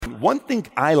one thing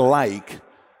I like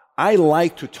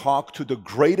to talk to the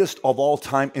greatest of all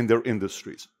time in their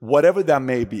industries, whatever that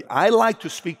may be. I like to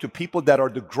speak to people that are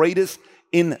the greatest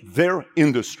in their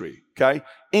industry, okay?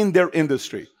 In their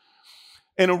industry.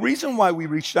 And a reason why we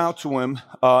reached out to him,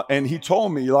 and he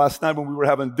told me last night when we were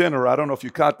having dinner, I don't know if you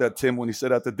caught that, Tim, when he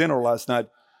said at the dinner last night,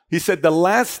 he said, the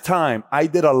last time I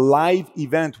did a live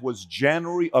event was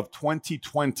January of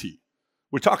 2020.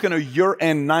 We're talking a year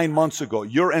and 9 months ago.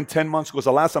 Year and 10 months ago was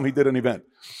the last time he did an event.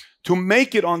 To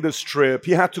make it on this trip,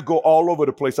 he had to go all over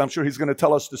the place. I'm sure he's going to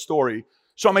tell us the story.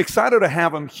 So I'm excited to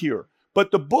have him here.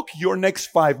 But the book, Your Next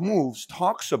 5 Moves,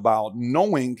 talks about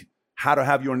knowing how to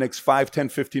have your next 5, 10,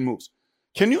 15 moves.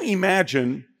 Can you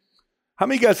imagine how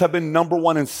many guys have been number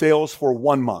one in sales for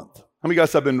 1 month? How many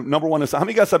guys have been number one in sales? How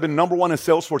many guys have been number one in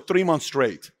sales for 3 months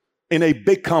straight in a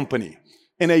big company?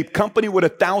 In a company with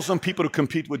 1,000 people to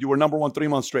compete with, you were number one 3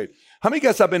 months straight. How many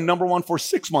guys have been number one for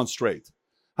 6 months straight?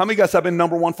 How many guys have been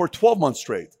number one for 12 months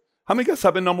straight? How many guys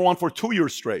have been number one for 2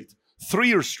 years straight, 3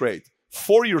 years straight,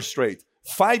 4 years straight,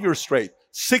 5 years straight,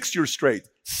 6 years straight,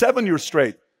 7 years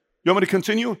straight? You want me to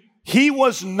continue? He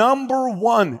was number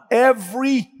one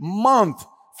every month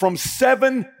from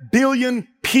 7 billion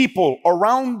people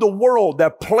around the world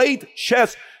that played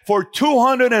chess for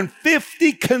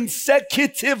 250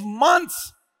 consecutive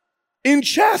months in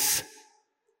chess.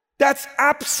 That's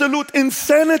absolute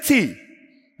insanity.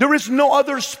 There is no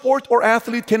other sport or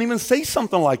athlete can even say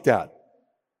something like that.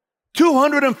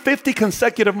 250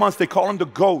 consecutive months. They call him the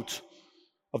GOAT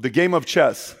of the game of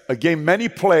chess. A game many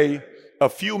play, a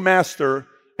few master,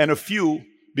 and a few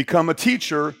become a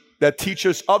teacher that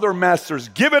teaches other masters.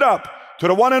 Give it up to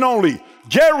the one and only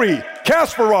Garry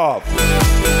Kasparov.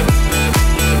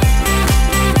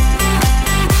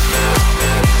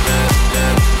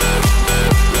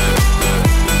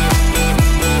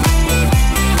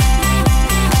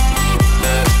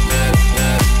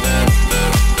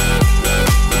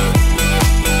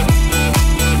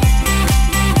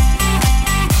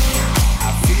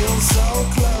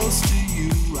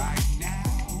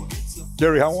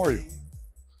 Garry, how are you?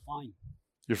 Fine.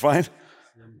 You're fine?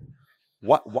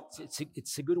 What?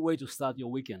 It's a good way to start your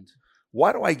weekend.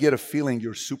 Why do I get a feeling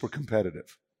you're super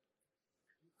competitive?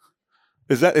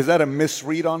 Is that a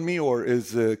misread on me, or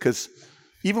is because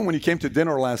even when you came to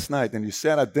dinner last night and you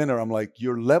sat at dinner, I'm like,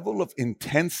 your level of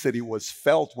intensity was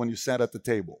felt when you sat at the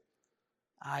table.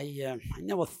 I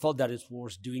never thought that it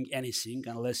was doing anything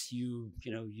unless you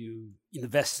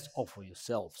invest for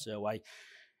yourself. So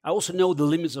I also know the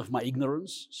limits of my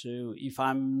ignorance. So if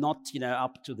I'm not,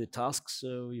 up to the task,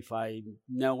 so if I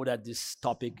know that this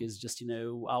topic is just,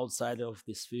 outside of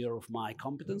the sphere of my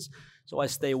competence, so I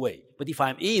stay away. But if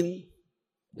I'm in,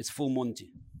 it's full Monty.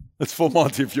 It's full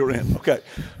Monty if you're in. Okay.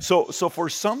 So for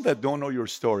some that don't know your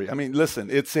story, I mean,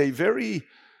 listen, it's a very,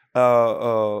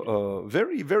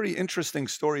 very, very interesting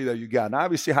story that you got. And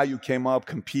obviously how you came up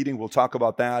competing, we'll talk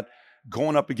about that.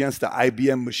 Going up against the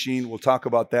IBM machine, we'll talk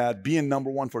about that. Being number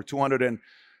one for 200 and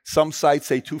some sites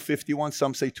say 251,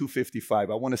 some say 255.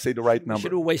 I want to say the right number.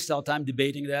 Should we waste our time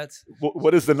debating that?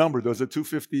 What is the number? Is it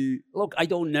 250? Look, I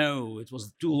don't know. It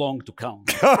was too long to count.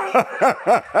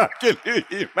 Can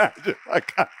you imagine?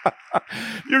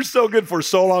 You're so good for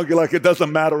so long, you're like, it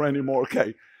doesn't matter anymore.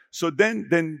 Okay. So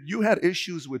then you had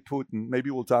issues with Putin. Maybe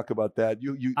we'll talk about that.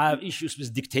 I have issues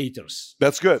with dictators.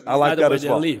 That's good. I like that as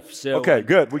well. Okay,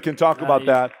 good. We can talk about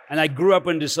that. And I grew up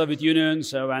in the Soviet Union.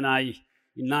 So when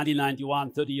in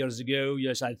 1991, 30 years ago,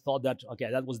 yes, I thought that,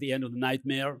 that was the end of the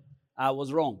nightmare. I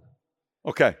was wrong.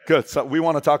 Okay, good. So we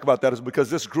want to talk about that because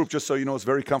this group, just so you know, is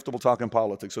very comfortable talking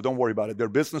politics. So don't worry about it. They're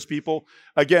business people.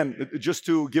 Again, just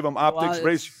to give them optics,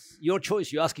 raise... Your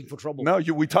choice. You're asking for trouble. No,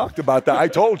 we talked about that. I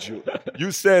told you.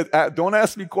 You said, don't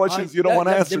ask me questions you don't want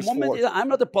to answer for. I'm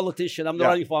not a politician. I'm not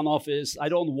running for an office. I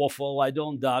don't waffle. I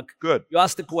don't duck. Good. You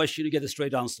ask the question, you get a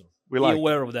straight answer. Be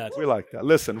aware of that. We like that.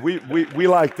 Listen, we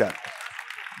like that.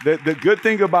 The good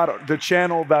thing about the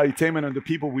channel, Valuetainment, and the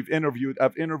people we've interviewed,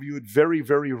 I've interviewed very,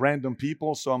 very random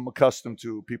people, so I'm accustomed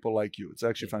to people like you. It's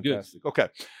actually fantastic. Good. Okay.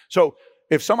 So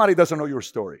if somebody doesn't know your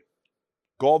story,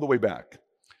 go all the way back.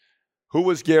 Who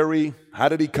was Garry? How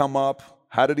did he come up?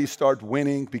 How did he start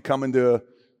winning, becoming the,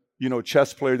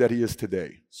 chess player that he is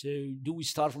today? So do we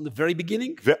start from the very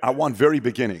beginning? I want very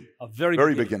beginning.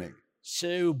 Very beginning.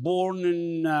 So born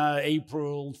in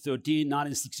April 13,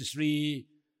 1963,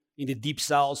 in the deep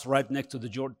south, right next to the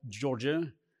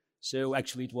Georgia. So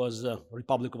actually it was the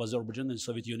Republic of Azerbaijan in the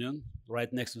Soviet Union,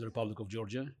 right next to the Republic of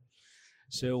Georgia.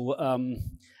 So,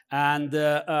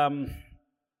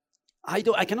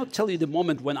 I cannot tell you the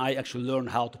moment when I actually learned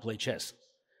how to play chess,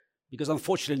 because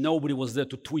unfortunately nobody was there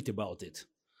to tweet about it.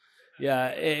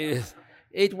 Yeah,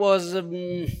 It was a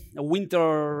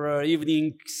winter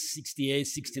evening, 68,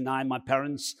 69. My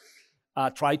parents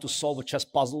tried to solve a chess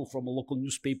puzzle from a local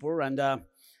newspaper, and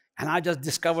I just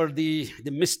discovered the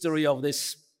mystery of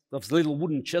this little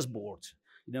wooden chessboard.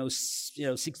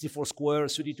 64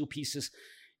 squares, 32 pieces.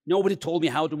 Nobody told me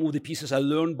how to move the pieces. I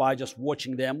learned by just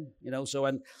watching them.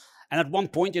 And at one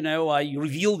point, I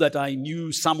revealed that I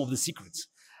knew some of the secrets,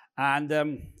 and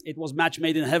it was match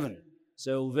made in heaven.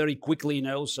 So very quickly,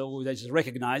 so they just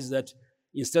recognized that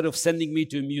instead of sending me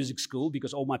to music school,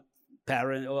 because all my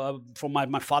parents, from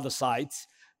my father's side,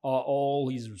 all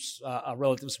his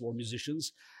relatives were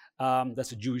musicians.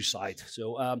 That's a Jewish side.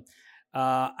 So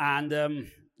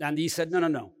and he said,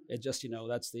 no. It just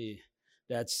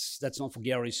that's not for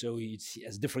Gary. So he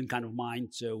has a different kind of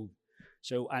mind. So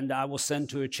and I was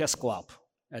sent to a chess club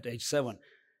at age 7.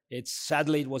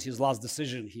 Sadly, it was his last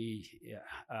decision. He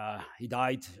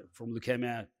died from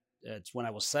leukemia. It's when I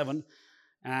was 7,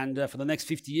 and for the next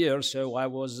 50 years, so I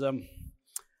was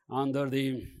under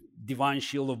the divine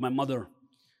shield of my mother,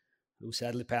 who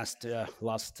sadly passed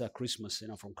last Christmas,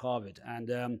 from COVID.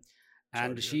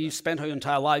 And she spent her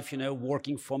entire life,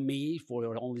 working for me, for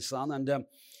her only son,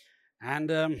 and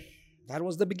that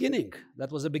was the beginning.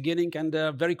 That was the beginning, and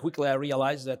very quickly I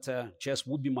realized that chess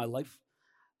would be my life.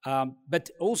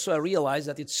 But also I realized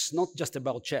that it's not just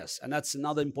about chess, and that's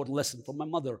another important lesson from my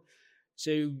mother.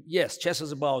 So yes, chess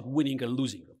is about winning and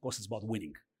losing. Of course, it's about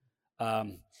winning,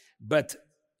 but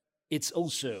it's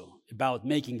also about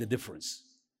making the difference.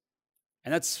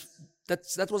 And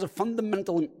that was a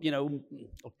fundamental,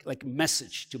 like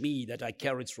message to me that I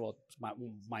carried throughout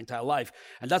my entire life,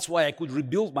 and that's why I could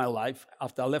rebuild my life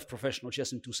after I left professional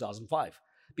chess in 2005.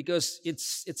 Because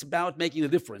it's about making a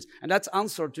difference. And that's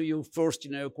answer to your first,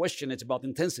 question. It's about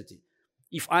intensity.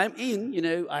 If I'm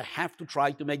in, I have to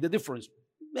try to make the difference.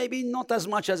 Maybe not as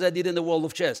much as I did in the world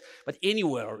of chess, but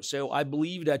anywhere. So I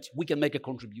believe that we can make a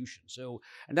contribution. So,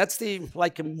 and that's the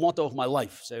motto of my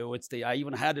life. So I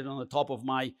even had it on the top of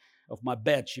my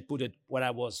bed. She put it when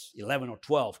I was 11 or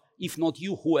 12. If not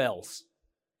you, who else?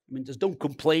 I mean, just don't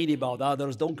complain about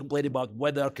others. Don't complain about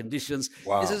weather conditions.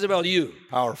 Wow. This is about you.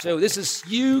 Powerful. So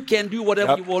you can do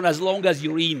whatever you want as long as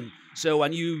you're in. So,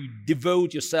 and you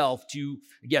devote yourself to,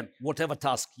 again, whatever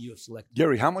task you select.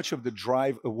 Gary, how much of the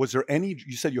drive, was there any,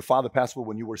 you said your father passed away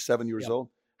when you were 7 years old.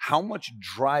 How much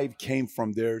drive came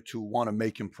from there to want to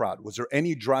make him proud? Was there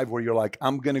any drive where you're like,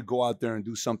 I'm going to go out there and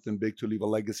do something big to leave a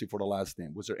legacy for the last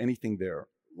name? Was there anything there?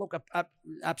 Look,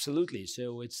 absolutely.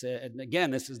 So it's, and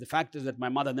again, this is the fact is that my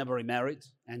mother never remarried,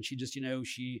 and she just,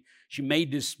 she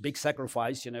made this big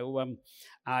sacrifice.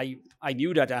 I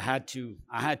knew that I had to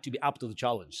be up to the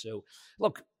challenge. So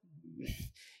look,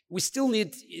 we still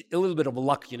need a little bit of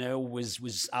luck,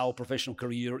 with our professional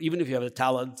career, even if you have a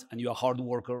talent and you're a hard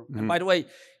worker. Mm-hmm. And by the way,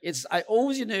 I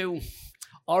always,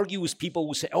 argue with people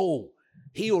who say, oh,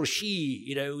 he or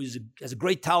she, has a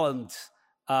great talent,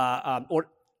 or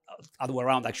other way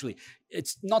around, actually.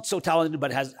 It's not so talented,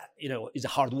 but is a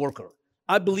hard worker.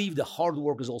 I believe the hard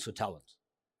work is also talent.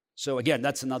 So again,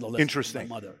 that's another lesson. Interesting. From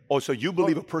my mother. Oh, so you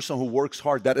believe a person who works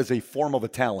hard, that is a form of a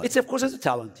talent? It's, of course, it's a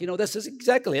talent. This is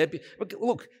exactly it.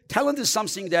 Look, talent is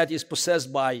something that is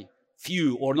possessed by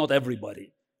few or not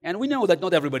everybody. And we know that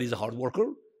not everybody is a hard worker.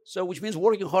 So which means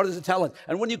working hard is a talent.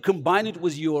 And when you combine it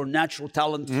with your natural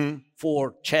talent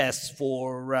for chess,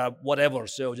 for whatever,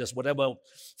 so just whatever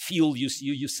field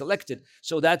you selected,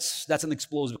 so that's an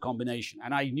explosive combination.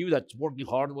 And I knew that working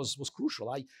hard was crucial.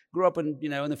 I grew up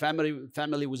in a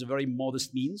family with a very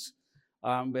modest means.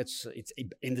 It's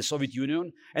in the Soviet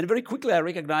Union, and very quickly I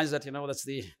recognized that that's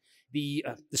the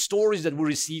stories that we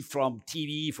receive from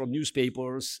TV, from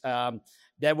newspapers.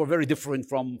 They were very different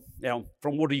from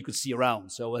what you could see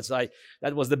around. So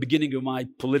that was the beginning of my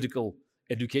political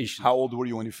education. How old were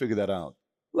you when you figured that out?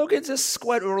 Look, it's just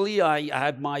quite early. I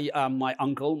had my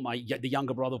uncle, the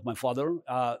younger brother of my father,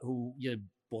 who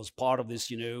was part of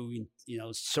this,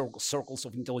 circles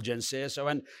of intelligentsia. So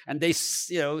and they,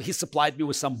 he supplied me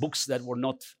with some books that were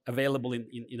not available in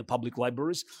the public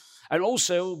libraries, and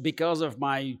also because of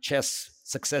my chess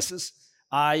successes,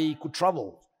 I could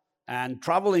travel. And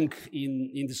traveling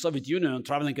in the Soviet Union,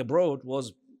 traveling abroad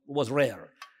was rare.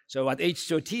 So at age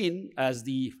 13, as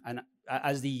the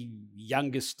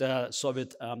youngest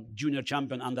Soviet junior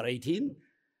champion under 18,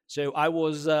 so I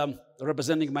was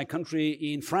representing my country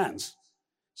in France.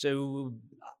 So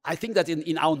I think that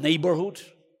in our neighborhood,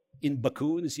 in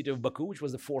Baku, in the city of Baku, which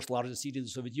was the fourth largest city in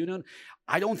the Soviet Union,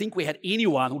 I don't think we had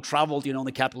anyone who traveled, in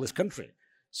a capitalist country.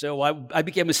 So I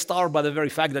became a star by the very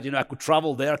fact that, I could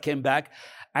travel there, came back.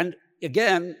 And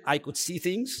again, I could see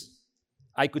things.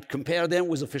 I could compare them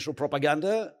with official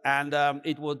propaganda, and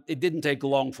it didn't take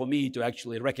long for me to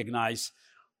actually recognize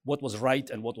what was right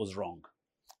and what was wrong.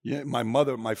 Yeah,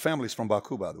 my family's from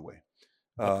Baku, by the way.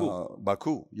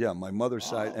 Baku, yeah, my mother's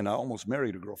side, and I almost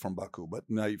married a girl from Baku, but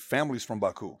my family's from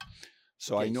Baku.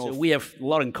 So Okay, I know. So we have a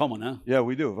lot in common, huh? Yeah,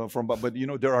 we do. But you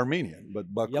know, they're Armenian.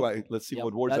 But Baku, let's see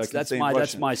what words I can say in Russian.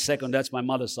 That's my second, that's my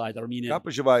mother's side, Armenian. Как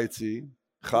поживаете?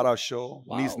 Хорошо.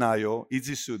 Не знаю.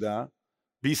 Иди сюда.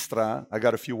 Быстро. I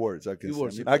got a few words. I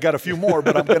got a few more,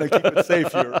 but I'm going to keep it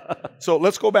safe here. So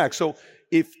let's go back. So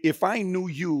if I knew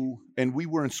you and we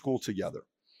were in school together,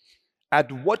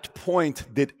 at what point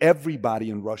did everybody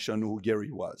in Russia know who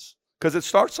Gary was? Because it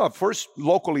starts off, first,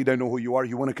 locally, they know who you are.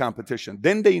 You win a competition.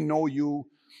 Then they know you,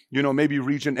 maybe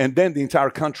region. And then the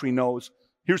entire country knows,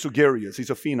 here's who Gary is.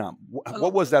 He's a phenom.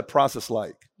 What was that process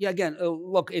like? Yeah, again,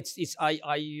 look,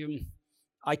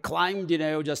 I climbed,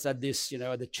 just at this,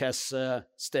 the chess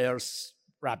stairs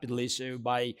rapidly. So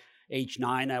by age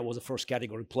 9, I was a first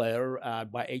category player.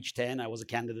 By age 10, I was a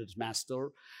candidate master.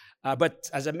 But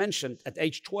as I mentioned, at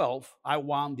age 12, I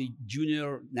won the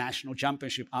junior national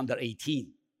championship under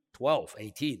 18. 12,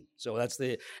 18. So that's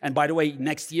and by the way,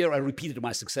 next year I repeated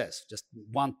my success, just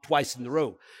won twice in a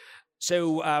row.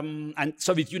 So, and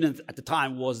Soviet Union at the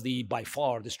time was by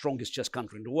far the strongest chess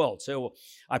country in the world. So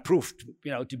I proved,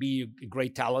 to be a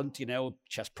great talent,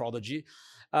 chess prodigy.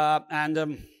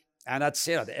 And that's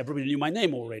it. Everybody knew my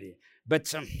name already.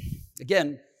 But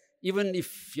again, even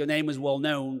if your name is well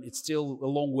known, it's still a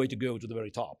long way to go to the very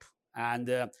top. And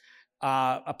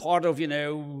a part of,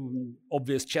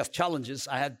 obvious chess challenges,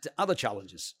 I had other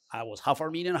challenges. I was half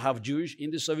Armenian, half Jewish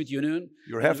in the Soviet Union.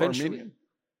 You're half Armenian?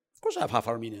 Of course I'm half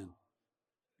Armenian.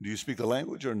 Do you speak the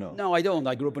language or no? No, I don't.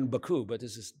 I grew up in Baku, but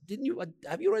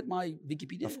have you read my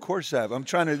Wikipedia? Of course I have. I'm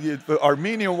trying to,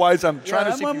 Armenian-wise, I'm trying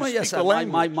to see if you speak the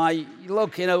language.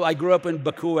 Look, I grew up in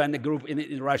Baku and I grew up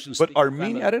in Russian. But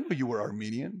Armenian, I didn't know you were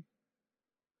Armenian.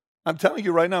 I'm telling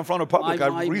you right now in front of public,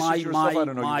 I've researched your stuff, I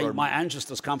don't know you were Armenian. My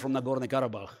ancestors come from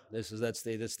Nagorno-Karabakh.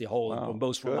 That's the whole,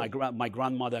 both from my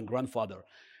grandmother and grandfather.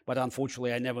 But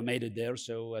unfortunately, I never made it there,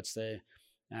 so that's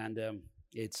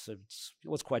it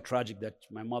was quite tragic that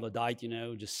my mother died,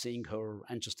 just seeing her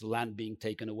ancestral land being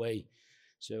taken away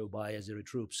by Azeri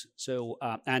troops. So,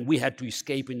 and we had to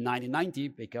escape in 1990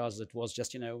 because it was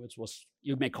just,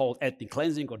 you may call it ethnic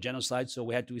cleansing or genocide. So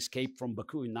we had to escape from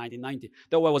Baku in 1990.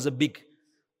 Though I was a big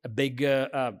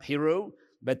hero,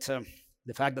 but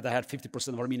the fact that I had 50%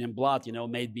 of Armenian blood,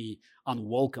 made me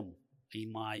unwelcome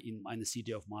in the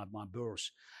city of my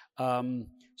birth.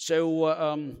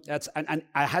 That's and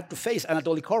I had to face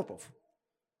Anatoly Karpov,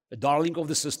 a darling of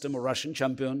the system, a Russian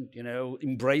champion,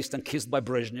 embraced and kissed by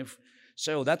Brezhnev.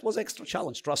 So that was extra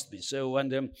challenge, trust me. So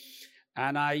and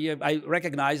I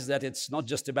recognize that it's not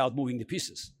just about moving the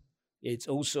pieces; it's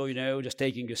also just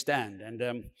taking a stand.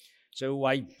 And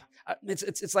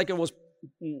it's like it was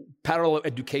parallel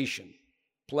education.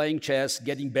 Playing chess,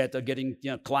 getting better,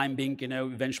 climbing,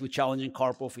 eventually challenging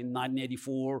Karpov in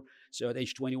 1984, so at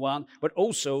age 21, but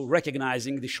also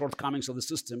recognizing the shortcomings of the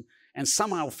system and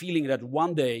somehow feeling that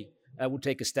one day I would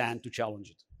take a stand to challenge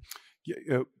it.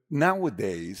 Yeah,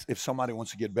 nowadays, if somebody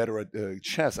wants to get better at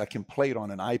chess, I can play it on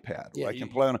an iPad. Yeah, I can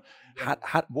play on.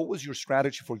 What was your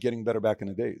strategy for getting better back in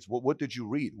the days? What did you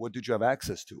read? What did you have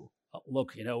access to?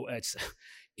 Look, it's.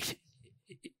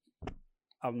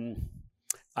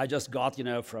 I just got,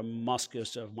 from Moscow,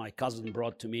 so my cousin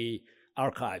brought to me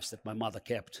archives that my mother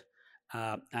kept.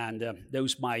 And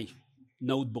those my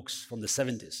notebooks from the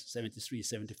 70s, 73,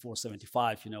 74,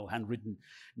 75, handwritten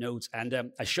notes.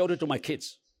 And I showed it to my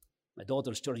kids. My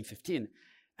daughter is turning 15.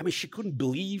 I mean, she couldn't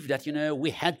believe that,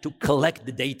 we had to collect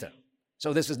the data.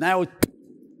 So this is now,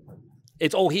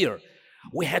 it's all here.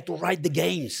 We had to write the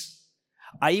games.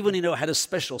 I even, had a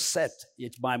special set.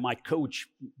 It's by my coach.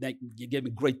 He gave me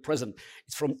a great present.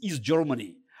 It's from East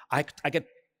Germany. I get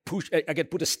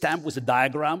put a stamp with a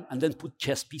diagram and then put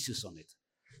chess pieces on it.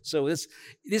 So this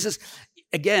is,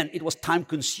 again, it was time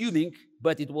consuming,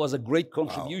 but it was a great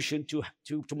contribution to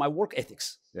my work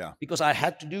ethics. Yeah. Because I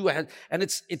had to do, and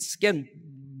it's again,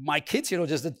 my kids,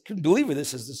 just couldn't believe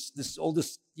it. All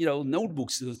this,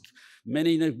 notebooks,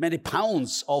 many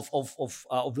pounds of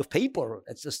the paper.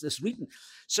 It's just this written.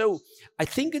 So I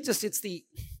think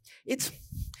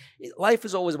life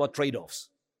is always about trade-offs.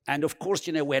 And of course,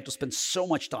 we had to spend so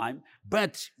much time,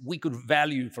 but we could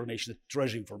value information,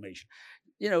 treasure information.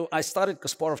 I started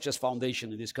Kasparov Chess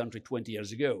Foundation in this country 20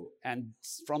 years ago. And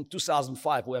from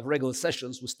 2005, we have regular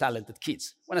sessions with talented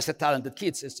kids. When I say talented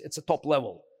kids, it's a top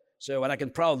level. So, and I can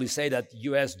proudly say that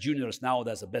US juniors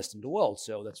nowadays are the best in the world.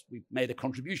 So we made a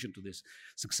contribution to this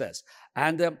success.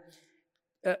 And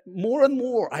more and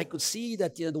more, I could see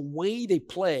that the way they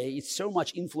play is so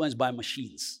much influenced by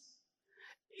machines.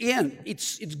 And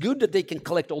it's good that they can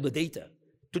collect all the data.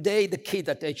 Today, the kid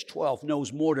at age 12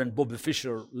 knows more than Bobby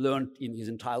Fischer learned in his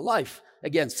entire life.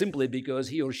 Again, simply because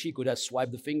he or she could have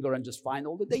swiped the finger and just find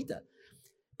all the data.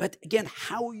 But again,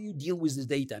 how you deal with this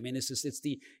data? I mean,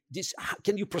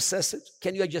 can you process it?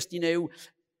 Can you just,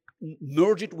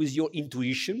 merge it with your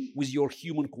intuition, with your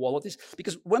human qualities?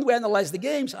 Because when we analyze the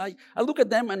games, I look at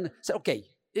them and say, okay,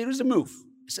 here is a move.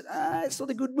 I said, it's not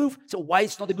a good move. So why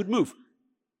it's not a good move?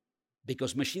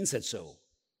 Because machine said so.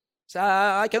 So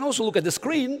I can also look at the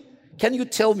screen. Can you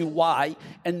tell me why?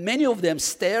 And many of them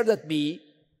stared at me,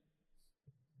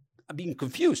 being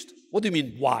confused. What do you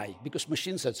mean, why? Because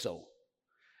machine said so.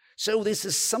 So this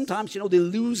is sometimes, they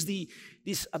lose the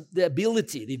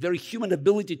ability, the very human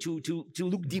ability to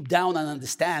look deep down and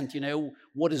understand,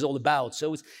 what it's all about.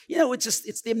 So it's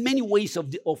there are many ways of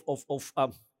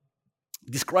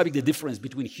describing the difference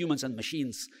between humans and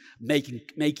machines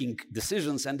making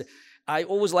decisions. And I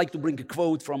always like to bring a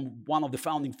quote from one of the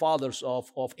founding fathers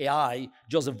of AI,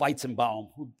 Joseph Weizenbaum,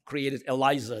 who created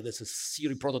ELIZA. That's a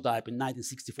Siri prototype in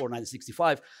 1964,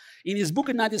 1965. In his book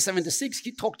in 1976,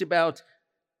 he talked about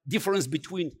difference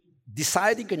between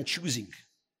deciding and choosing.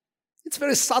 It's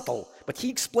very subtle, but he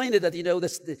explained it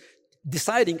that,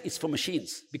 deciding is for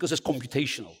machines because it's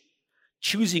computational.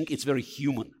 Choosing, it's very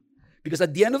human. Because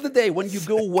at the end of the day, when you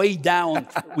go way down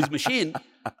with machine,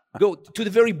 go to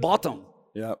the very bottom.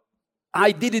 Yeah.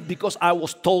 I did it because I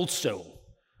was told so.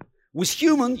 With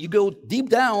human, you go deep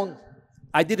down.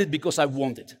 I did it because I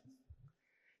wanted.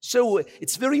 So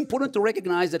it's very important to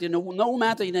recognize that, no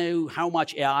matter, how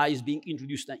much AI is being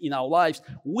introduced in our lives,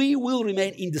 we will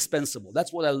remain indispensable.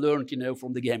 That's what I learned,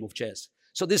 from the game of chess.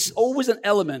 So there's always an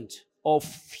element of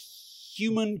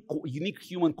unique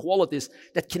human qualities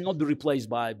that cannot be replaced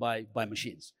by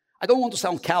machines. I don't want to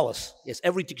sound callous. Yes,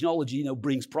 every technology,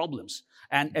 brings problems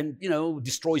and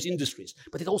destroys industries,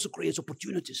 but it also creates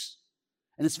opportunities.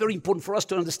 And it's very important for us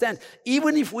to understand,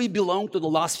 even if we belong to the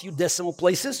last few decimal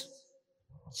places,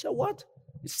 so what?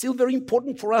 It's still very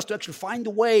important for us to actually find a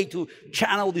way to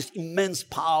channel this immense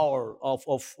power of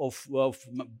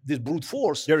this brute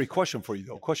force. Gary, question for you,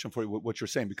 though. Question for you, what you're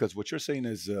saying, because what you're saying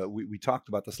is, we talked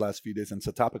about this last few days, and it's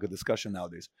a topic of discussion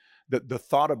nowadays. The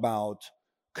thought about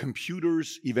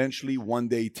computers eventually one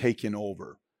day taking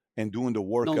over and doing the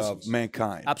work Nonsense. of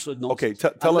mankind. Absolute nonsense.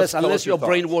 Okay, tell us. Unless you're your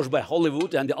thoughts. brainwashed by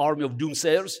Hollywood and the army of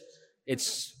doomsayers,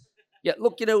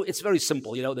 look, it's very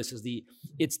simple.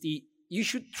 You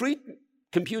should treat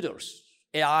computers,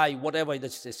 AI, whatever it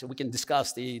is, so we can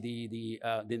discuss the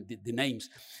names.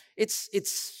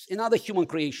 It's another human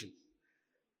creation.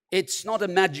 It's not a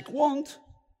magic wand,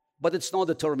 but it's not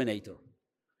a Terminator.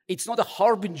 It's not a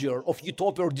harbinger of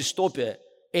utopia or dystopia.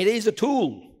 It is a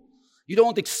tool. You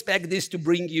don't expect this to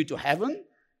bring you to heaven,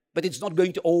 but it's not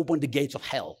going to open the gates of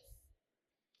hell.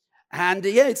 And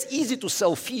it's easy to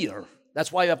sell fear. That's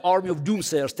why you have army of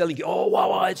doomsayers telling you, oh,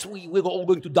 wow, we're all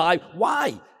going to die.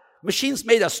 Why? Machines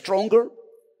made us stronger.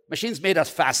 Machines made us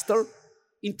faster.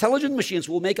 Intelligent machines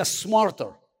will make us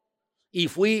smarter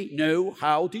if we know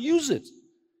how to use it.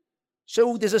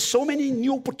 So there's so many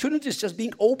new opportunities just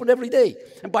being opened every day.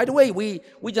 And by the way,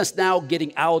 we're just now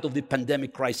getting out of the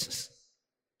pandemic crisis.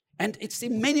 And it's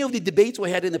in many of the debates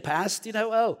we had in the past,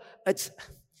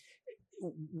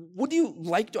 would you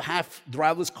like to have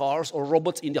driverless cars or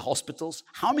robots in the hospitals?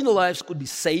 How many lives could be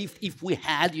saved if we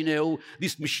had,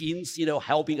 these machines,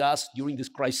 helping us during this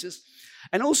crisis?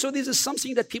 And also, this is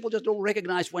something that people just don't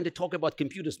recognize when they talk about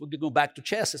computers. We go back to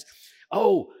chess.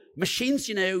 Machines,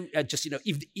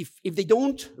 if they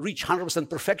don't reach 100%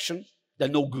 perfection, they're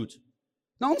no good.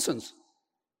 Nonsense.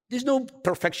 There's no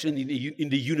perfection in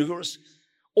the universe.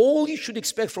 All you should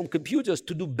expect from computers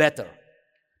to do better,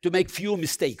 to make fewer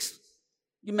mistakes.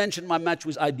 You mentioned my match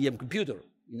with IBM Computer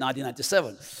in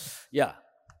 1997. Yeah.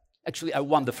 Actually, I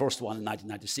won the first one in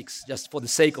 1996, just for the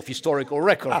sake of historical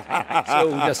record.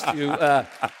 I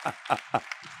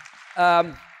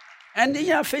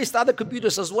faced other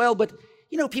computers as well, but,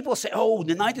 people say, oh,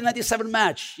 the 1997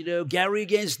 match, Gary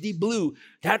against Deep Blue,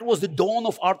 that was the dawn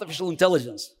of artificial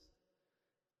intelligence.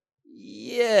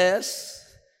 Yes,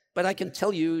 but I can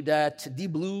tell you that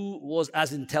Deep Blue was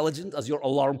as intelligent as your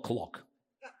alarm clock.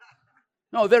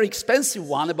 No, a very expensive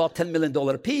one, about $10 million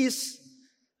a piece,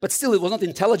 but still it was not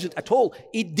intelligent at all.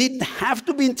 It didn't have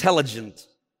to be intelligent.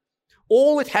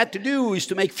 All it had to do is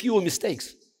to make fewer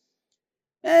mistakes.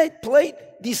 It played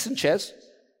decent chess,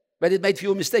 but it made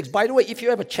fewer mistakes. By the way, if you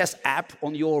have a chess app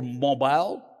on your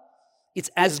mobile, it's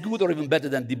as good or even better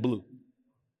than Deep Blue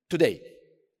today.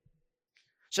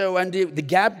 So, and the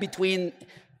gap between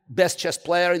best chess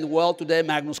player in the world today,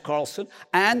 Magnus Carlsen,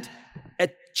 and a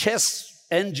chess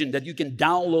engine that you can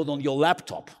download on your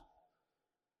laptop.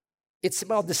 It's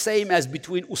about the same as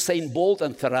between Usain Bolt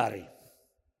and Ferrari.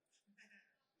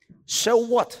 So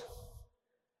what?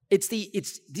 This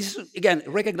is, again,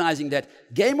 recognizing that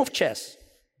game of chess,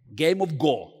 game of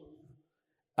Go,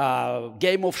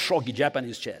 game of shogi,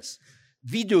 Japanese chess,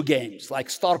 video games like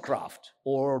StarCraft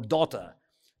or Dota,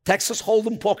 Texas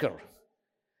Hold'em poker,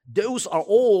 those are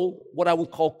all what I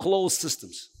would call closed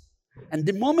systems. And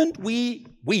the moment we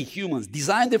humans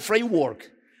design the framework,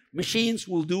 machines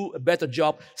will do a better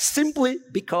job simply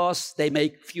because they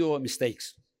make fewer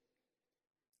mistakes.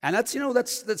 And that's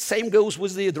the same goes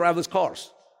with the driverless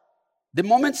cars. The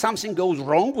moment something goes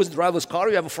wrong with the driverless car,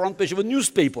 you have a front page of a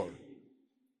newspaper.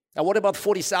 And what about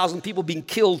 40,000 people being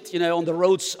killed, on the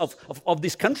roads of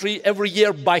this country every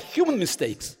year by human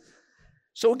mistakes?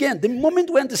 So again, the moment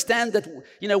we understand that,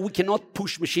 we cannot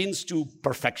push machines to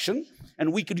perfection,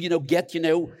 and we could, get,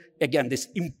 again, this,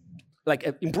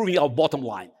 improving our bottom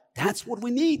line. That's what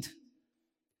we need.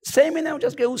 Same,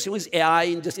 just goes with AI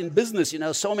and just in business,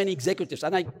 so many executives.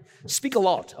 And I speak a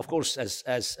lot, of course,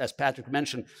 as Patrick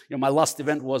mentioned. My last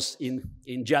event was in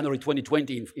January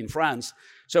 2020 in France.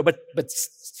 So, but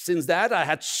since that, I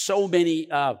had so many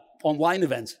online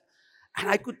events. And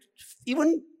I could,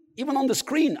 even on the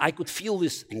screen, I could feel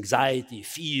this anxiety,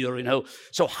 fear,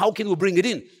 So how can we bring it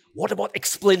in? What about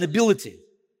explainability?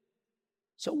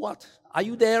 So what? Are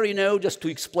you there, just to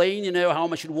explain, how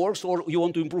much it works, or you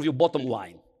want to improve your bottom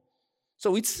line?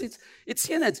 So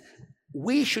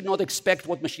we should not expect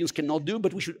what machines cannot do,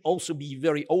 but we should also be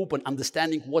very open,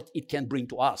 understanding what it can bring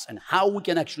to us and how we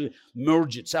can actually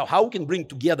merge it. So how we can bring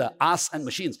together us and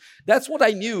machines. That's what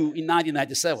I knew in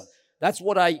 1997. That's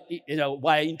what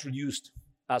why I introduced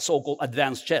so-called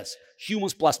advanced chess,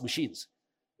 humans plus machines.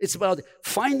 It's about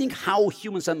finding how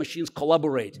humans and machines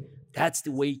collaborate. That's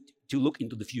the way to look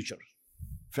into the future.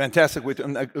 Fantastic.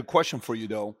 A question for you,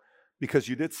 though, because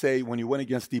you did say when you went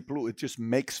against Deep Blue, it just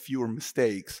makes fewer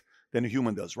mistakes than a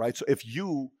human does, right? So if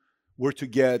you were to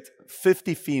get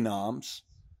 50 phenoms,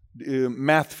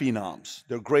 math phenoms,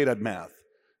 they're great at math,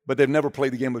 but they've never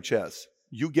played the game of chess.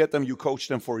 You get them, you coach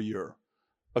them for a year.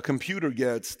 A computer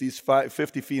gets these 50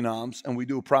 phenoms, and we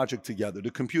do a project together. The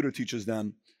computer teaches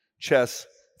them chess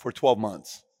for 12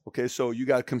 months. Okay, so you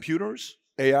got computers,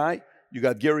 AI, you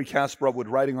got Garry Kasparov with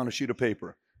writing on a sheet of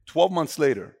paper. 12 months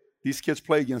later, these kids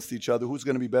play against each other. Who's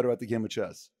going to be better at the game of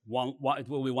chess? It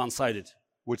will be one-sided.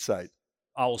 Which side?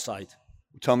 Our side.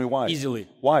 Tell me why. Easily.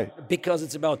 Why? Because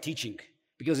it's about teaching.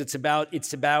 Because it's about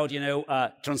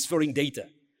transferring data.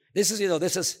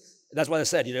 That's what I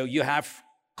said. You have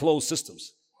closed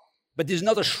systems, but there's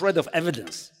not a shred of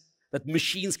evidence that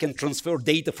machines can transfer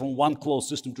data from one closed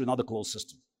system to another closed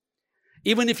system.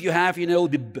 Even if you have,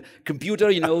 the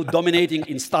computer, dominating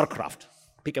in StarCraft,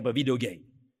 pick up a video game.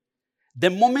 The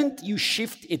moment you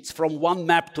shift it from one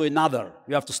map to another,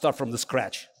 you have to start from the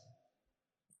scratch.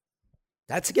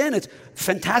 That's, again, it's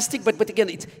fantastic, but again,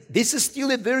 this is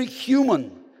still a very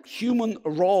human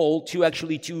role to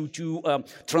actually to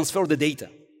transfer the data.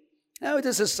 Now,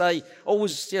 I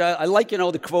always, I like,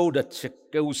 the quote that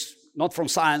goes not from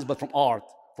science, but from art,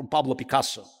 from Pablo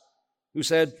Picasso, who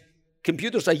said,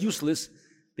 computers are useless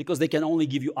because they can only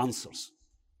give you answers.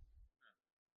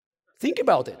 Think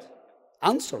about it.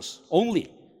 Answers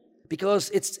only. Because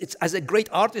it's as a great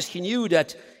artist, he knew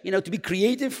that, to be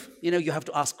creative, you have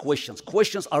to ask questions.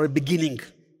 Questions are a beginning.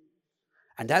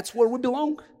 And that's where we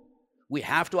belong. We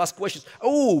have to ask questions.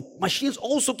 Oh, machines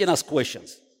also can ask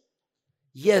questions.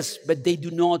 Yes, but they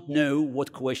do not know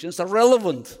what questions are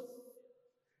relevant.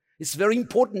 It's very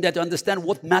important that you understand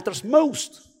what matters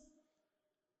most.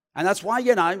 And that's why,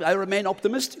 again, I remain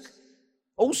optimistic.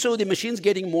 Also, the machine's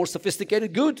getting more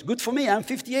sophisticated. Good for me. I'm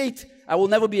 58. I will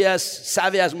never be as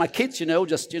savvy as my kids,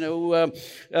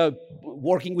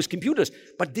 working with computers.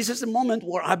 But this is a moment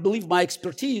where I believe my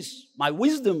expertise, my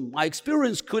wisdom, my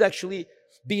experience could actually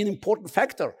be an important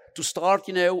factor to start,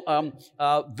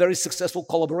 very successful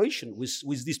collaboration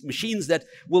with these machines that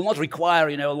will not require,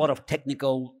 a lot of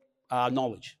technical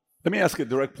knowledge. Let me ask a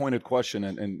direct pointed question,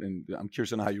 and I'm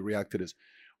curious to know how you react to this.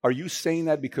 Are you saying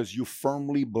that because you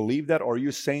firmly believe that, or are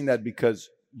you saying that because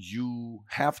you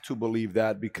have to believe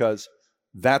that because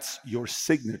that's your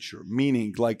signature?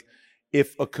 Meaning, like,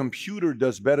 if a computer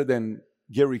does better than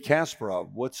Garry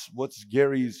Kasparov, what's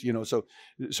Gary's,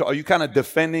 so are you kind of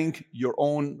defending your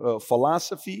own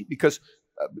philosophy? Because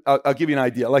I'll give you an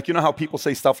idea. Like, how people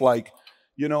say stuff like,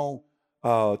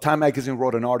 Time Magazine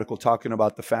wrote an article talking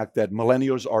about the fact that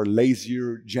millennials are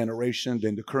lazier generation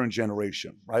than the current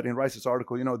generation, right? In Rice's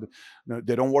article,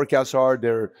 they don't work as hard.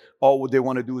 All what they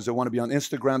want to do is they want to be on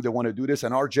Instagram. They want to do this,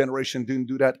 and our generation didn't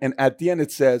do that. And at the end,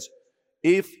 it says,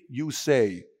 if you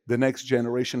say the next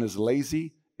generation is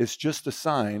lazy, it's just a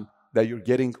sign that you're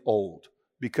getting old,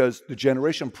 because the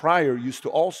generation prior used to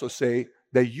also say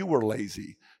that you were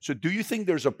lazy. So do you think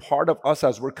there's a part of us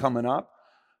as we're coming up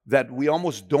that we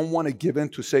almost don't want to give in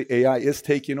to say AI is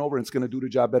taking over and it's going to do the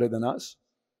job better than us?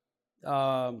 Do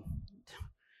I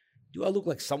look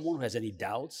like someone who has any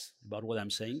doubts about what I'm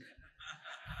saying?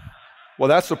 Well,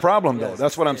 that's the problem, though. Yes,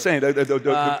 that's what I'm saying.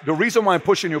 The reason why I'm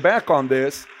pushing you back on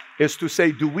this is to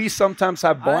say, do we sometimes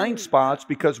have blind spots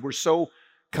because we're so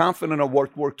confident of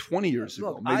what worked 20 years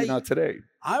ago, maybe not today?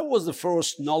 I was the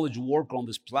first knowledge worker on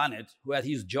this planet who had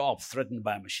his job threatened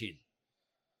by a machine.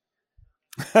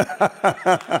 But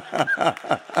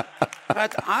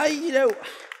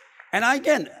and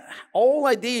again, all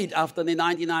I did after the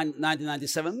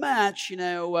 1997 match,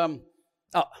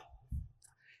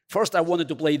 first I wanted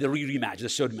to play the rematch, the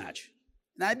third match.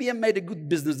 And IBM made a good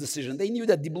business decision. They knew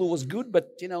that Deep Blue was good,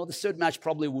 but the third match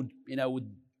probably would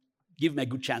give me a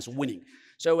good chance of winning.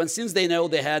 So, and since they know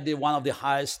they had one of the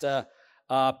highest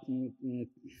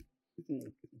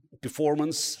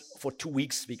performance for 2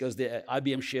 weeks, because the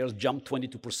IBM shares jumped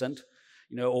 22%,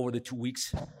 over the 2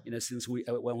 weeks, since when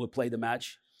we played the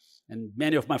match. And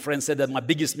many of my friends said that my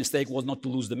biggest mistake was not to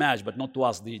lose the match, but not to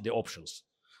ask the options.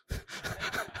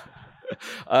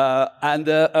 I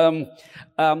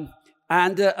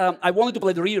wanted to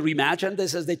play the rematch, and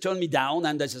they turned me down,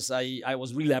 and I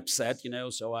was really upset,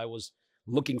 so I was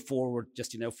looking forward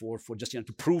just, for just,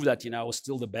 to prove that, I was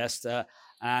still the best.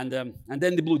 And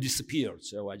then the blue disappeared.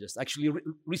 So I just actually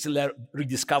recently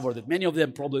rediscovered it. Many of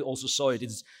them probably also saw it.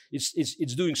 It's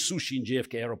doing sushi in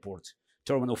JFK Airport,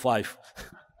 Terminal 5.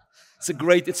 It's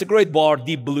a great bar,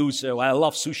 Deep Blue. So I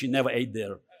love sushi. Never ate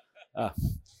there.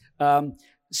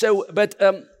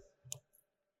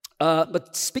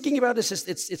 But speaking about this,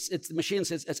 it's the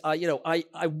machines.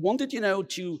 I wanted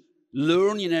to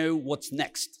learn what's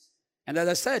next. And as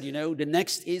I said, the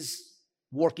next is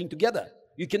working together.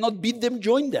 You cannot beat them,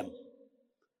 join them.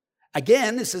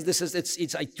 Again, I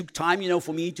took time,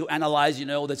 for me to analyze,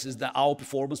 this is our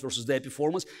performance versus their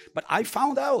performance. But I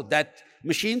found out that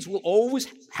machines will always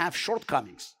have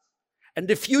shortcomings. And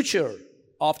the future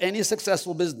of any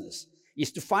successful business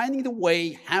is to finding the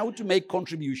way how to make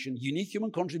contribution, unique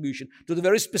human contribution, to the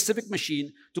very specific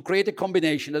machine to create a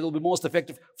combination that will be most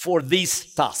effective for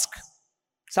this task.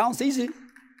 Sounds easy,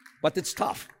 but it's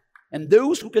tough. And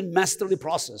those who can master the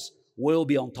process will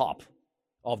be on top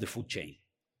of the food chain.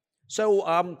 So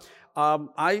I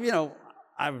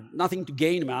have nothing to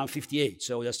gain. I'm 58,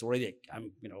 so that's already.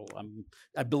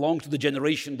 I belong to the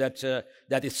generation that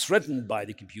is threatened by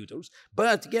the computers.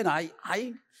 But again,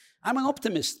 I'm an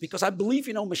optimist because I believe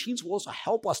machines will also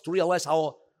help us to realize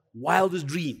our wildest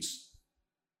dreams.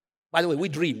 By the way, we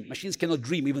dream. Machines cannot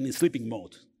dream even in sleeping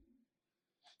mode.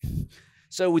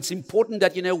 So it's important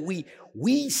that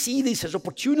we see this as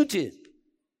opportunity.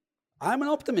 I'm an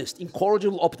optimist,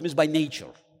 incorrigible optimist by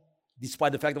nature,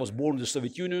 despite the fact I was born in the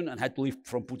Soviet Union and had to leave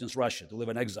from Putin's Russia to live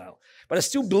in exile. But I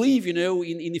still believe, in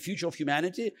the future of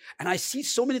humanity, and I see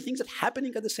so many things that are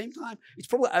happening at the same time.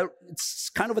 It's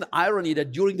kind of an irony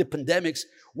that during the pandemics,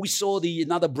 we saw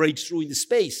another breakthrough in the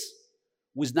space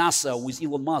with NASA, with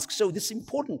Elon Musk. So this is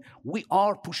important. We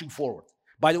are pushing forward.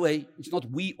 By the way, it's not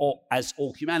we all as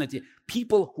all humanity,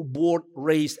 people who born,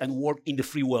 raised, and work in the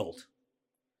free world.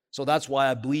 So that's why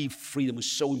I believe freedom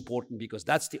is so important, because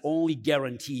that's the only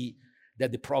guarantee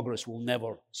that the progress will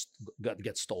never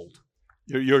get stalled.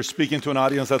 You're speaking to an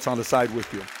audience that's on the side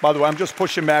with you. By the way, I'm just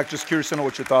pushing back, just curious to know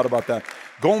what you thought about that.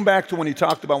 Going back to when you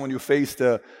talked about when you faced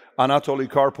Anatoly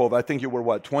Karpov, I think you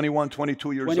were 21,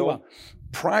 22 years 21. old?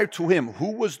 Prior to him,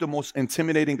 who was the most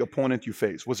intimidating opponent you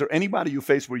faced? Was there anybody you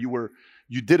faced where you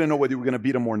didn't know whether you were going to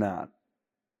beat him or not?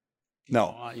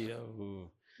 No.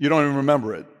 You don't even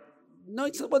remember it? No,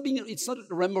 it's not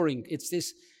remembering. It's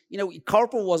this,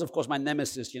 Karpov was, of course, my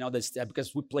nemesis,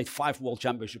 because we played 5 World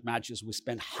Championship matches. We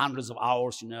spent hundreds of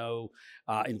hours,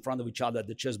 in front of each other at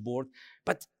the chessboard.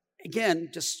 But again,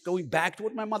 just going back to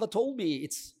what my mother told me,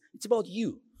 it's about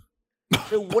you.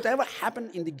 So whatever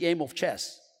happened in the game of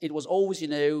chess, it was always,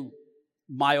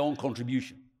 my own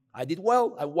contribution. I did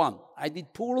well, I won. I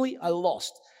did poorly, I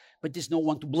lost. But there's no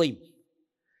one to blame.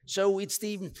 So it's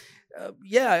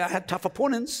I had tough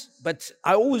opponents, but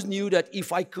I always knew that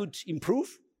if I could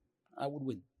improve, I would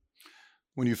win.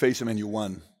 When you faced him and you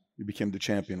won, you became the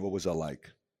champion, what was that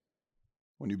like?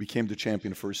 When you became the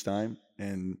champion the first time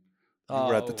and You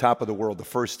were at the top of the world the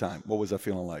first time. What was that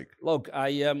feeling like? Look,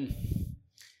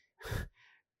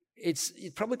 it's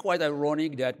probably quite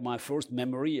ironic that my first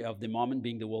memory of the moment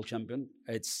being the world champion,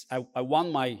 I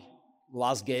won my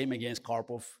last game against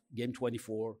Karpov, game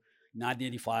 24,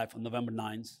 1985 on November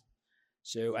 9th.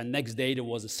 So, and next day there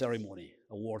was a ceremony,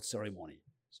 award ceremony.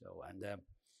 So,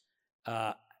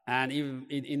 and even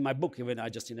in my book, even I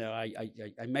just,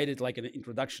 I made it like an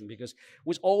introduction, because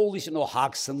with all these,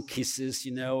 hugs and kisses,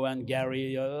 and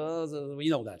Gary,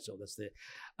 that. So that's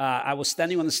I was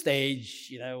standing on the stage,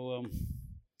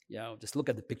 just look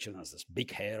at the picture. There's this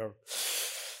big hair,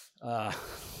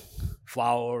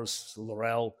 flowers,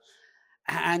 laurel,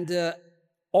 and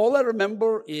all I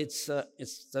remember it's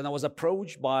then I was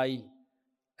approached by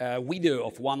a widow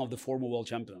of one of the former world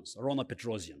champions, Rona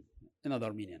Petrosian, another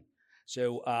Armenian.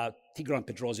 So Tigran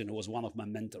Petrosian, who was one of my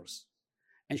mentors,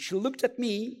 and she looked at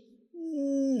me.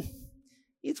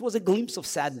 It was a glimpse of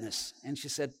sadness, and she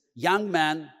said, "Young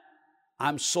man,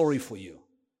 I'm sorry for you."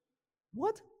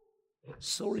 What?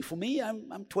 Sorry for me?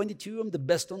 I'm 22. I'm the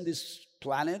best on this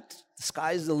planet. The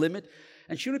sky is the limit.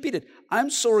 And she repeated, "I'm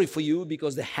sorry for you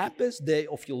because the happiest day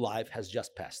of your life has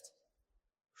just passed."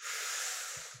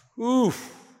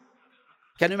 Oof.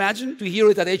 Can you imagine to hear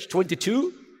it at age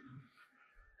 22?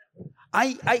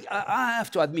 I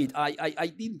have to admit, I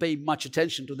didn't pay much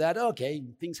attention to that. Okay,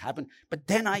 things happen. But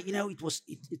then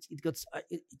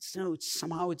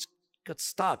somehow it got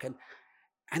stuck.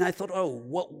 And I thought,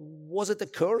 what was it, a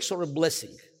curse or a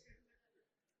blessing?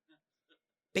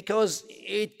 Because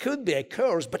it could be a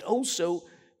curse, but also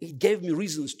it gave me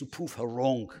reasons to prove her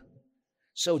wrong.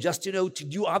 So just, to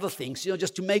do other things,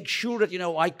 just to make sure that,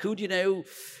 I could,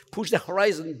 push the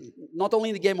horizon, not only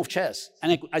in the game of chess.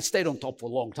 And I stayed on top for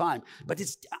a long time, but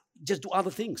it's just do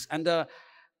other things. And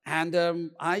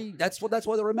that's what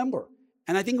I remember.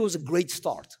 And I think it was a great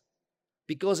start,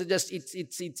 because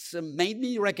it's made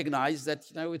me recognize that,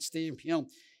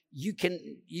 you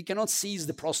cannot seize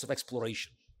the process of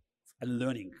exploration and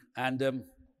learning. And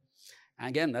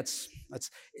again, that's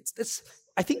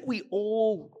I think we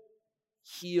all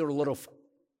hear a lot of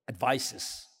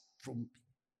advices from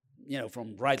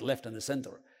right, left, and the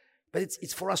center, but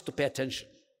it's for us to pay attention.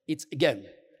 It's, again,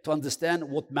 to understand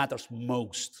what matters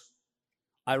most.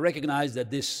 I recognize that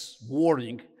this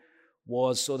warning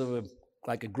was sort of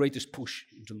like a greatest push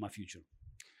into my future.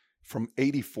 From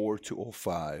 84 to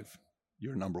 05,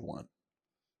 you're number one.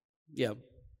 Yeah.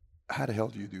 How the hell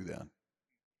do you do that?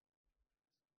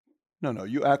 No,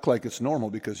 you act like it's normal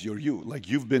because you're you. Like,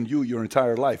 you've been you your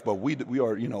entire life, but we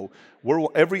are, we're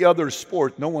every other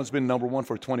sport, no one's been number one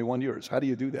for 21 years. How do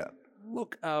you do that?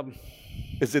 Look,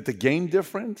 is it the game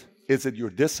different? Is it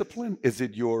your discipline? Is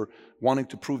it your wanting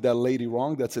to prove that lady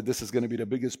wrong? That said, this is going to be the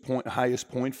biggest point, highest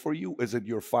point for you? Is it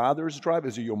your father's drive?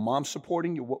 Is it your mom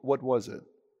supporting you? What was it?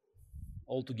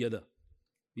 All together.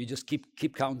 You just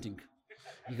keep counting.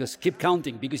 Because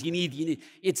you need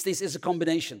this is a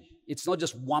combination. It's not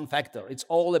just one factor. It's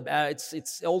all about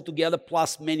it's all together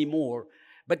plus many more.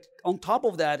 But on top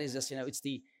of that is just, it's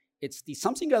the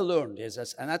something I learned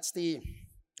and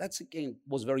that's again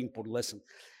was a very important lesson.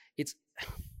 It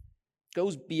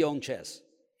goes beyond chess.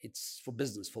 It's for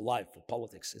business, for life, for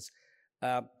politics. It's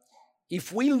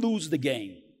if we lose the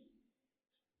game,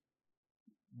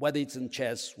 whether it's in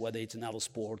chess, whether it's in other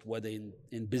sport, whether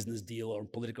in business deal or in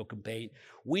political campaign,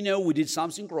 we know we did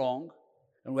something wrong,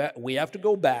 and we have to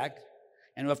go back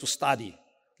and we have to study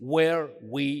where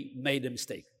we made a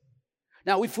mistake.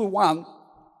 Now, if we won,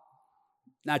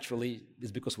 naturally,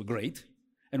 it's because we're great,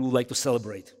 and we like to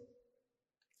celebrate.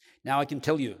 Now, I can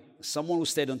tell you, someone who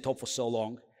stayed on top for so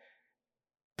long,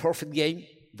 perfect game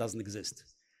doesn't exist.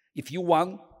 If you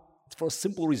won, it's for a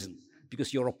simple reason,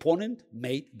 because your opponent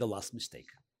made the last mistake.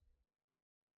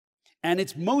 And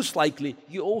it's most likely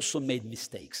you also made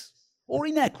mistakes or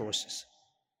inaccuracies.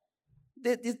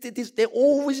 There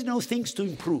always things to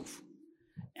improve.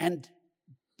 And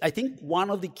I think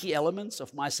one of the key elements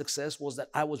of my success was that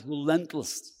I was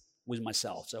relentless with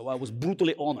myself. So I was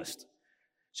brutally honest.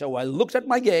 So I looked at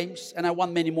my games, and I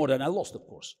won many more than I lost, of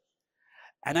course.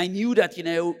 And I knew that,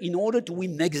 in order to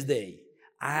win next day,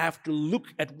 I have to look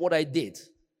at what I did,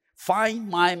 find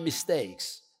my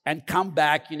mistakes, and come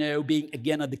back, being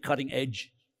again at the cutting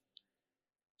edge.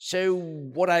 So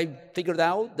what I figured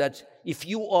out, that if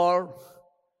you are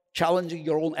challenging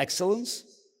your own excellence,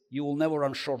 you will never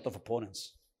run short of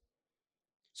opponents.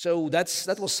 So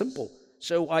that was simple.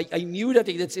 So I knew that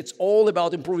it's all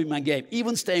about improving my game,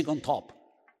 even staying on top.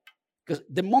 Because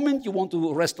the moment you want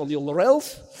to rest on your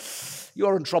laurels, you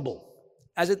are in trouble.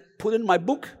 As I put in my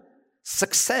book,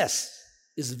 success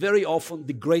is very often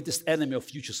the greatest enemy of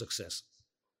future success.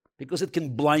 because it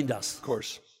can blind us. Of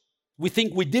course. We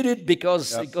think we did it because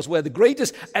we're the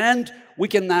greatest, and we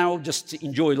can now just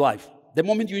enjoy life. The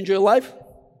moment you enjoy life,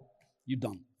 you're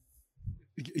done.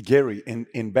 Gary,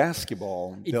 in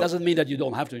basketball... It doesn't mean that you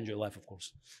don't have to enjoy life, of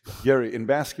course. Gary, in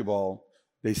basketball,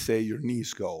 they say your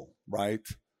knees go, right?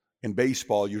 In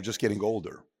baseball, you're just getting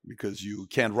older because you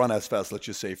can't run as fast. Let's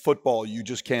just say football, you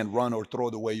just can't run or throw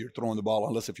the way you're throwing the ball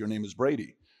unless if your name is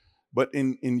Brady. But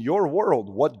in your world,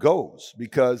 what goes?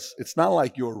 Because it's not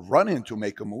like you're running to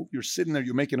make a move. You're sitting there,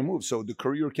 you're making a move. So the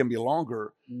career can be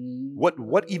longer.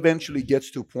 What eventually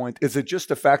gets to a point? Is it just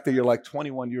the fact that you're like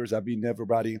 21 years, I've been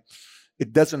everybody?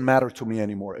 It doesn't matter to me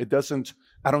anymore.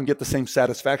 I don't get the same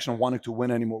satisfaction of wanting to win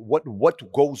anymore.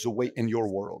 What goes away in your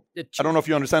world? I don't know if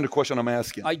you understand the question I'm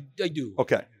asking. I do.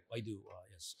 Okay. I do,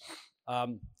 yes.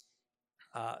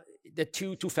 There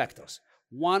are two factors.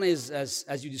 One is,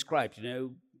 as you described,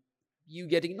 you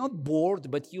getting not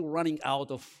bored, but you're running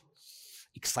out of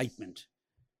excitement.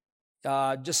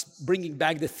 Just bringing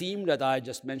back the theme that I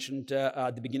just mentioned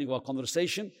at the beginning of our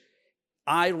conversation,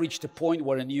 I reached a point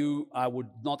where I knew I would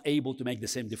not able to make the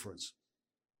same difference.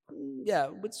 Yeah,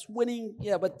 it's winning,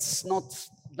 yeah, but it's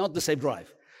not the same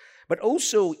drive. But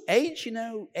also age,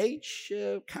 age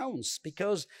counts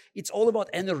because it's all about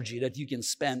energy that you can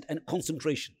spend and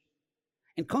concentration.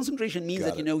 And concentration means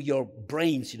that your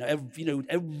brains,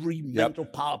 every mental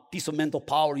power, piece of mental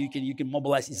power you can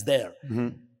mobilize is there. Mm-hmm.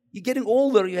 You're getting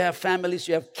older. You have families.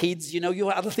 You have kids. You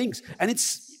have other things, and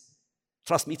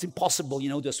trust me, it's impossible.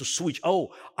 Just to switch. Oh,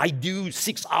 I do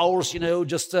 6 hours.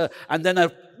 And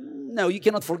then no, you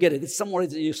cannot forget it. It's somewhere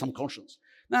in your subconscious.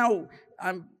 Now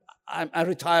I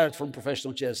retired from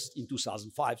professional chess in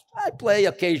 2005. I play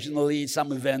occasionally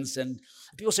some events, and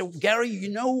people say, Gary, you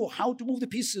know how to move the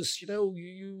pieces.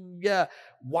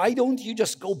 Why don't you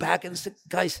just go back and say,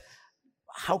 guys,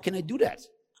 how can I do that?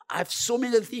 I have so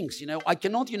many things. I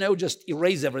cannot, just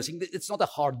erase everything. It's not a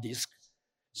hard disk.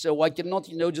 So I cannot,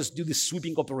 just do this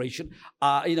sweeping operation,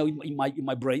 in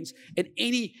my brains. At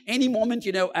any moment,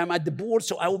 I'm at the board,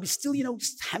 so I will be still,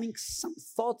 just having some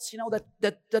thoughts,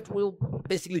 that will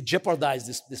basically jeopardize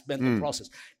this mental process.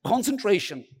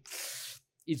 Concentration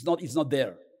is not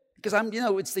there because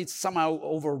it's somehow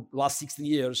over the last 16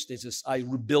 years. I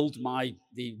rebuilt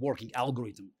the working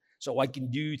algorithm, so I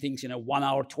can do things, 1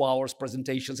 hour, 2 hours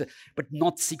presentations, but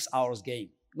not 6 hours game.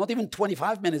 Not even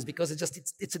 25 minutes because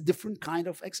it's a different kind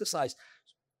of exercise.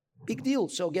 Big deal.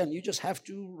 So again, you just have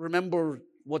to remember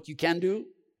what you can do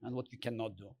and what you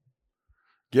cannot do.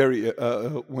 Gary,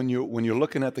 when you're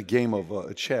looking at the game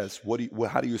of chess,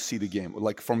 how do you see the game?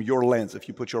 Like from your lens, if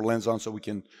you put your lens on so we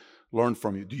can learn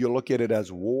from you, do you look at it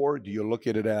as war? Do you look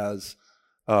at it as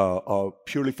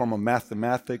purely from a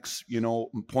mathematics,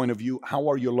 point of view? How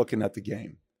are you looking at the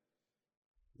game?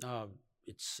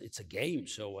 It's a game,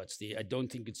 so I don't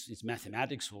think it's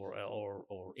mathematics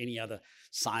or any other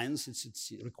science.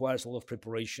 It requires a lot of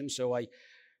preparation. So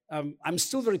I'm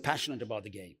still very passionate about the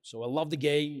game. So I love the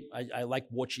game. I like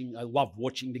watching. I love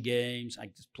watching the games. I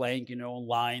just playing,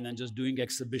 online and just doing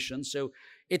exhibitions. So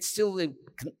it still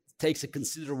takes a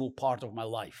considerable part of my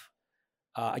life.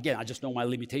 Again, I just know my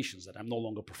limitations. That I'm no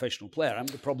longer a professional player. I'm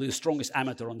probably the strongest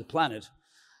amateur on the planet.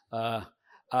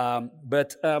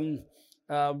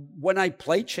 When I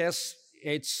play chess,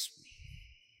 it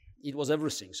was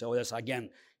everything. So that's, again,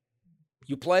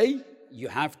 you play, you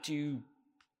have to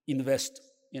invest,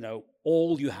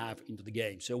 all you have into the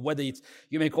game. So whether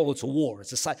you may call it a war,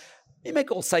 you may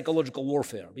call it psychological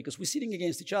warfare because we're sitting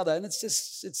against each other, and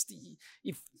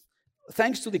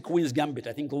thanks to the Queen's Gambit,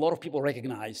 I think a lot of people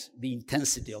recognize the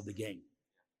intensity of the game.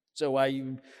 So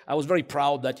I was very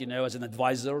proud that, as an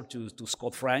advisor to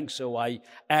Scott Frank, so I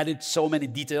added so many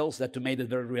details that made it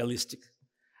very realistic.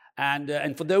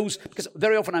 And for those, because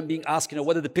very often I'm being asked,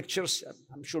 whether the pictures,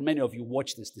 I'm sure many of you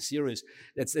watch the series,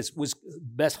 that's with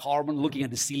Beth Harmon looking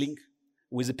at the ceiling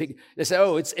with the picture. They say,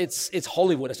 oh, it's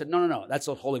Hollywood. I said, no, that's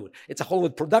not Hollywood. It's a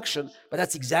Hollywood production, but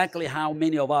that's exactly how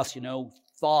many of us,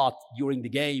 thought during the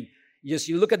game.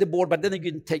 You look at the board, but then you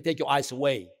can take your eyes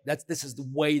away. This is the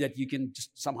way that you can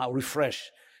just somehow refresh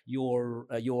your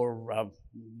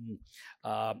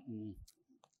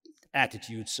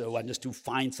attitude. So, and just to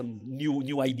find some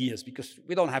new ideas, because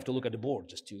we don't have to look at the board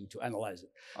just to analyze it.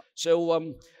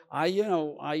 So I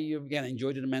again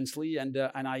enjoyed it immensely, and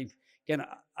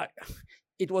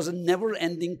it was a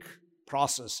never-ending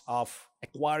process of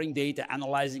acquiring data,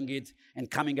 analyzing it, and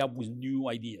coming up with new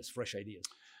ideas, fresh ideas.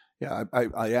 Yeah,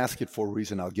 I ask it for a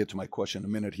reason. I'll get to my question in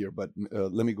a minute here, but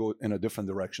let me go in a different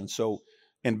direction. So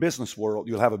in business world,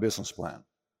 you'll have a business plan.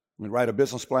 We write a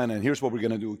business plan, and here's what we're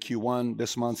going to do: Q1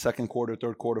 this month, second quarter,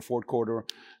 third quarter, fourth quarter,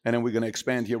 and then we're going to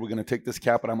expand here. We're going to take this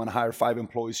capital. I'm going to hire 5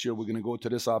 employees here. We're going to go to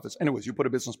this office. Anyways, you put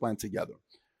a business plan together,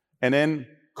 and then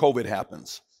COVID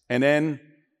happens, and then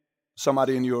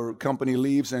somebody in your company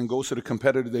leaves and goes to the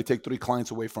competitor. They take 3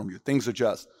 clients away from you. Things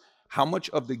adjust. How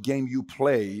much of the game you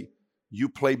play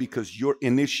because you're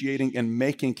initiating and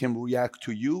making him react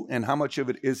to you, and how much of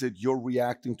it is it you're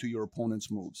reacting to your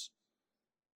opponent's moves?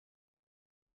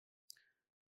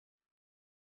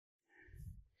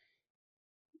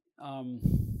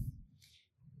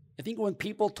 I think when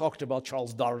people talked about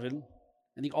Charles Darwin,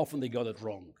 I think often they got it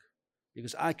wrong.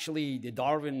 Because actually the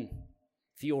Darwin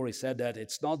theory said that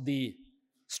it's not the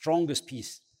strongest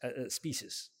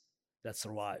species that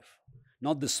survive,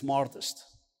 not the smartest,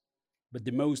 but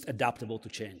the most adaptable to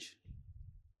change.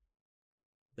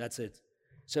 That's it.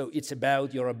 So it's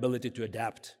about your ability to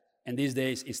adapt. And these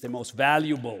days, it's the most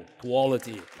valuable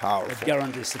quality that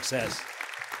guarantees success.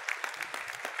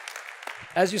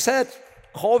 As you said,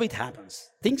 COVID happens.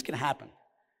 Things can happen.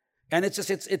 And it's just,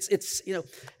 it's you know,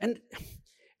 and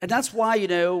that's why, you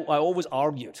know, I always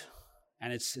argued,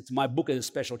 and it's my book is a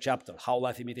special chapter, How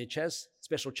Life Imitates Chess,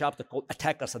 special chapter called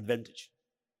Attacker's Advantage.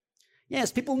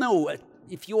 Yes, people know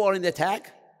if you are in the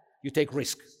attack, you take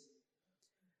risk.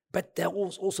 But there are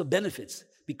also benefits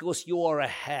because you are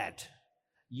ahead.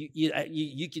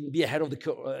 You can be ahead of the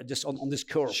curve, just on this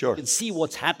curve. Sure. You can see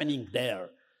what's happening there.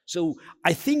 So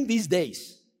I think these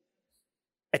days,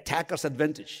 attacker's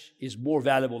advantage is more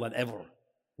valuable than ever.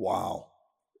 Wow.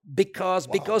 Because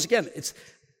again, it's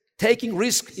taking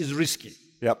risk is risky.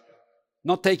 Yep.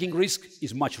 Not taking risk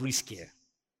is much riskier.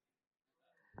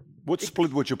 What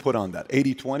split would you put on that?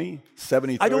 80-20?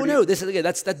 70-30? I don't know. This is, again,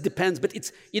 that depends. But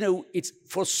it's, you know, it's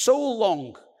for so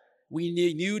long we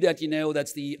knew that, you know,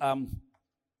 that's the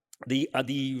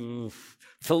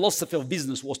philosophy of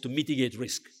business was to mitigate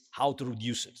risk, how to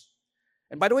reduce it.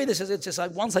 And by the way, this is it's just like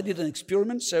once I did an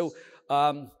experiment. So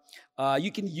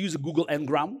you can use a Google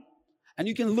Ngram, and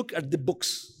you can look at the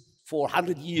books for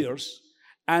 100 years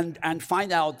and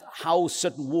find out how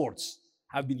certain words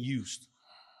have been used.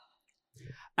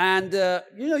 And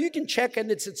you know, you can check, and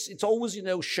it's always, you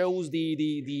know, shows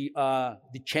the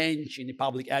change in the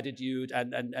public attitude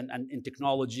and in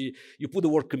technology. You put the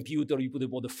word computer, you put the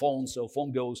word phone, so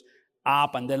phone goes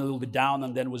up and then a little bit down,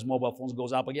 and then with mobile phones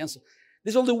goes up again. So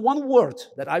there's only one word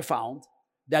that I found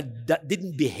that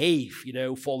didn't behave, you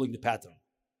know, following the pattern.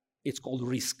 It's called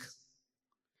risk.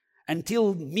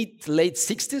 Until mid-late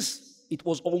 60s, it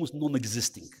was almost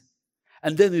non-existing,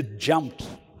 and then it jumped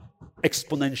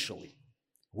exponentially.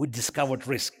 We discovered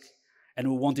risk, and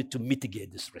we wanted to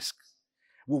mitigate this risk.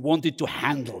 We wanted to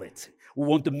handle it. We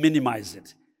want to minimize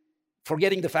it.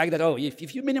 Forgetting the fact that, oh,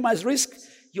 if you minimize risk,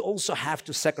 you also have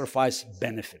to sacrifice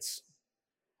benefits.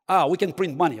 We can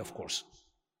print money, of course.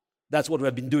 That's what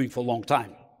we've been doing for a long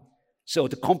time. So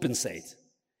to compensate.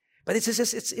 But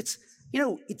it's you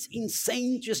know, it's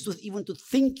insane just even to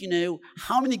think, you know,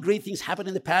 how many great things happened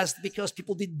in the past because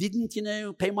people didn't, you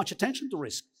know, pay much attention to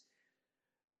risk.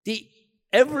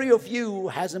 Every of you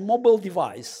has a mobile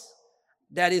device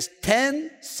that is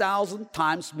 10,000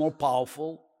 times more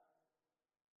powerful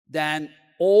than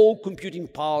all computing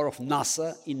power of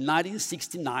NASA in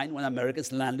 1969 when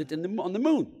Americans landed on the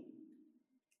moon.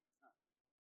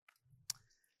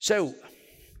 So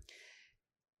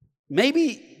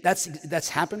maybe that's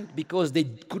happened because they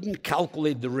couldn't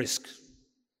calculate the risk.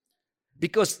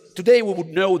 Because today we would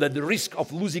know that the risk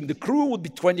of losing the crew would be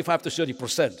 25 to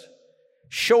 30%.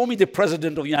 Show me the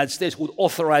president of the United States who would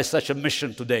authorize such a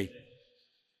mission today.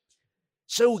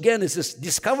 So again, it's this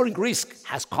discovering risk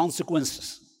has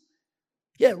consequences.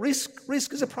 Yeah, risk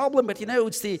is a problem, but you know,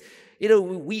 it's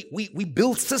we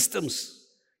build systems,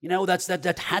 you know,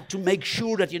 that had to make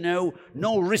sure that, you know,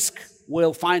 no risk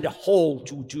will find a hole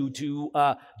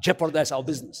to jeopardize our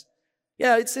business.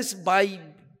 Yeah, it's by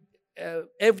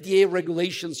FDA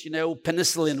regulations, you know,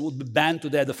 penicillin would be banned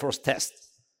today at the first test,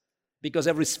 because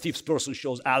every 5th person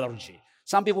shows allergy.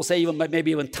 Some people say maybe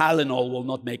even Tylenol will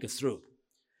not make it through.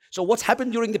 So what's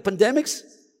happened during the pandemics?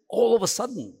 All of a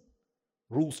sudden,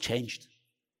 rules changed.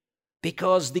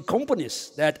 Because the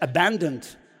companies that abandoned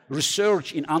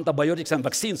research in antibiotics and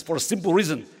vaccines for a simple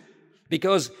reason,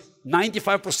 because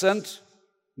 95%,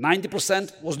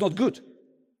 90% was not good.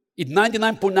 It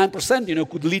 99.9%, you know,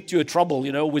 could lead to a trouble,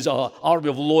 you know, with an army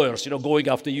of lawyers, you know, going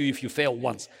after you if you fail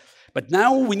once. But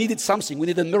now we needed something, we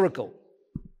needed a miracle.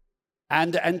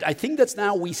 And I think that's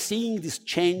now we're seeing this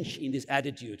change in this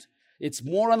attitude. It's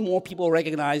more and more people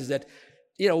recognize that,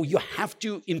 you know, you have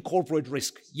to incorporate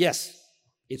risk. Yes,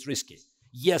 it's risky.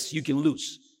 Yes, you can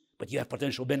lose. but you have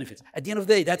potential benefits. At the end of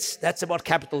the day, that's about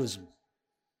capitalism.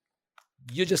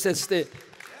 You just, it's the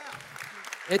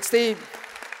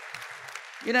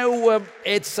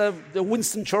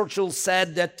Winston Churchill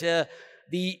said that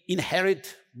the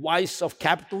inherent vice of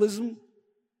capitalism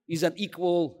is an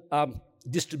equal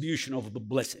distribution of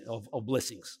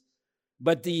blessings.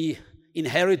 But the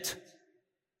inherent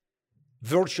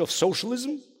virtue of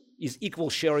socialism is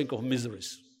equal sharing of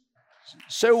miseries.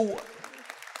 So,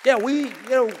 yeah, we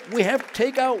have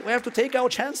to take our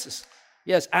chances.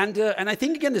 Yes, and I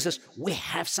think again we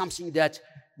have something that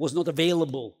was not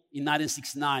available in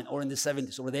 1969 or in the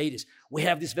 70s or the 80s. We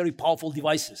have these very powerful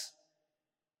devices.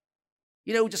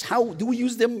 Just how do we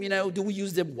use them? Do we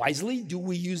use them wisely? Do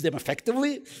we use them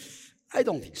effectively? I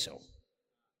don't think so.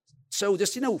 So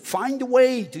just, find a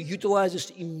way to utilize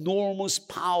this enormous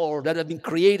power that has been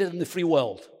created in the free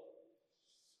world.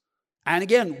 And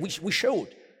again, we showed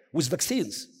with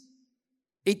vaccines.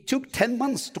 It took 10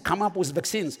 months to come up with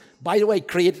vaccines, by the way,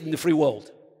 created in the free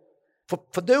world.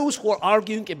 For those who are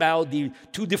arguing about the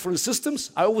two different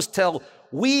systems, I always tell,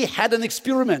 we had an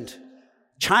experiment.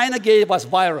 China gave us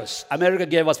virus, America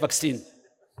gave us vaccine.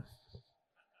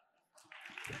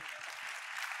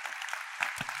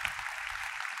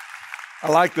 I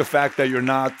like the fact that you're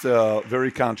not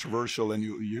very controversial and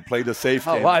you play the safe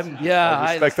game. I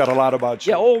respect that a lot about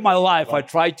you. Yeah, all my life I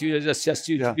try to just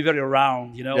to be very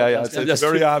round, Yeah, it's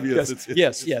very obvious.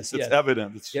 Yes. It's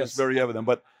evident. It's just very evident.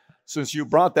 But since you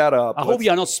brought that up, I hope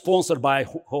you are not sponsored by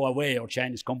Huawei or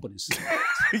Chinese companies.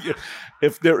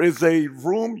 If there is a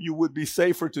room you would be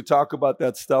safer to talk about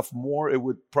that stuff more,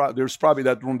 there's probably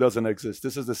that room doesn't exist.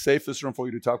 This is the safest room for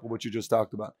you to talk about what you just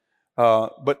talked about.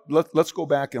 But let's go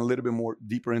back and a little bit more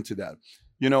deeper into that.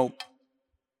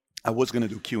 I was going to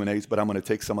do Q&As, but I'm going to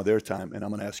take some of their time and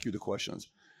I'm going to ask you the questions.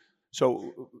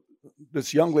 So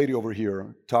this young lady over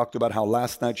here talked about how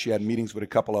last night she had meetings with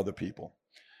a couple other people.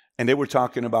 And they were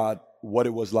talking about what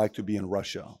it was like to be in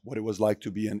Russia, what it was like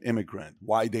to be an immigrant,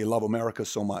 why they love America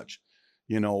so much,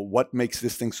 what makes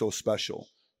this thing so special.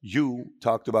 You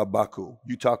talked about Baku.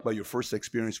 You talked about your first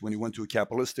experience when you went to a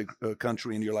capitalistic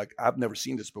country and you're like, I've never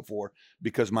seen this before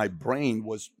because my brain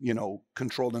was,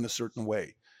 controlled in a certain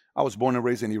way. I was born and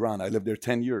raised in Iran. I lived there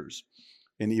 10 years.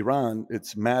 In Iran,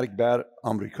 it's Marik Bar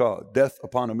Amerika, death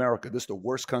upon America. This is the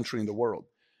worst country in the world.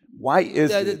 Why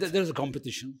is it? There's a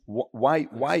competition. Why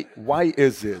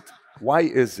is it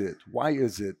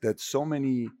that so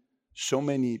many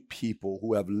people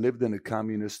who have lived in a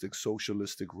communistic,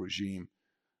 socialistic regime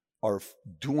are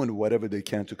doing whatever they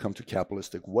can to come to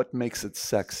capitalistic? What makes it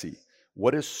sexy?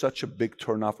 What is such a big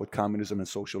turnoff with communism and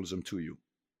socialism to you?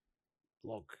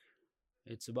 Look,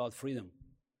 it's about freedom.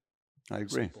 I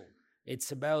agree. Simple.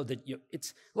 It's about that.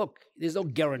 Look, there's no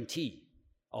guarantee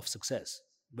of success,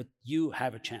 but you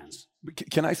have a chance.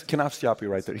 Can I stop you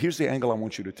right there? Here's the angle I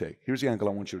want you to take.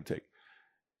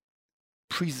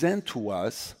 Present to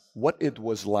us what it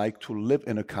was like to live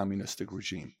in a communistic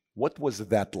regime. What was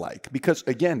that like? Because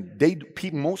again,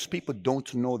 most people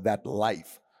don't know that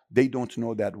life. They don't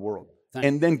know that world.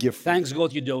 Thanks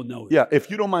God you don't know it. Yeah, if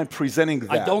you don't mind presenting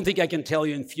that. I don't think I can tell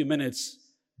you in a few minutes,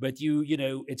 but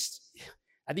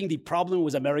I think the problem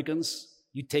with Americans,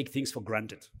 you take things for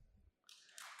granted.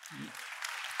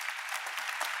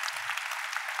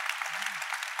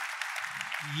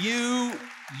 You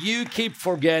keep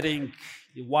forgetting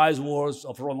the wise words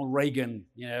of Ronald Reagan,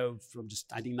 from just,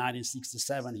 I think,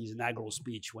 1967, his inaugural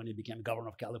speech when he became governor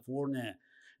of California,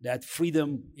 that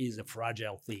freedom is a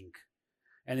fragile thing.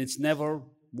 And it's never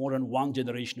more than one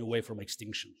generation away from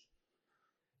extinction.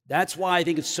 That's why I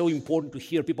think it's so important to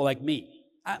hear people like me.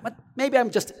 But maybe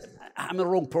I'm the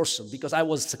wrong person because I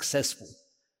was successful.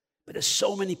 But there's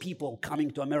so many people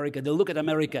coming to America. They look at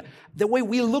America the way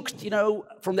we looked,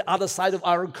 from the other side of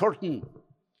Iron Curtain.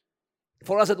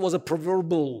 For us, it was a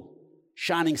proverbial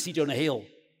shining city on a hill.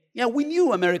 Yeah, we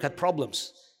knew America had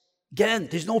problems. Again,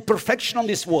 there's no perfection on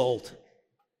this world.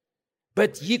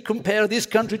 But you compare this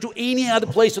country to any other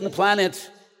place on the planet,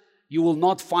 you will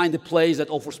not find a place that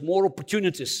offers more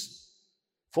opportunities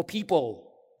for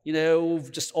people,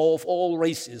 just of all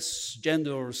races,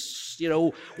 genders,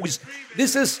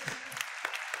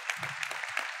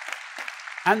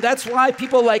 and that's why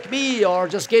people like me are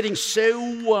just getting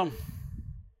so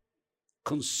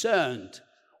concerned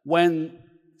when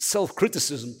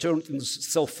self-criticism turns into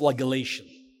self-flagellation.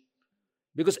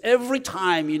 Because every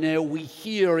time, we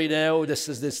hear,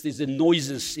 these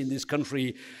noises in this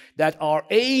country that are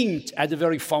aimed at the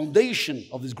very foundation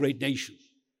of this great nation.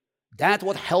 That's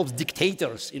what helps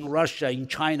dictators in Russia, in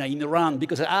China, in Iran,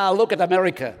 because, look at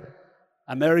America.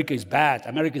 America is bad.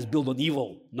 America is built on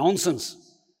evil. Nonsense.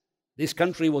 This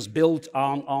country was built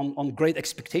on great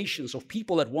expectations of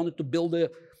people that wanted to build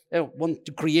want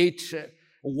to create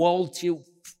a world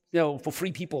for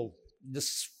free people,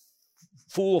 just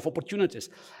full of opportunities.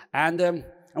 And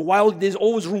while there's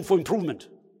always room for improvement,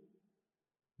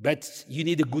 but you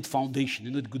need a good foundation,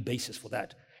 you need a good basis for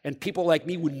that. And people like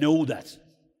me would know that.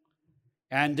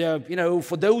 And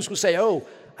for those who say, "Oh,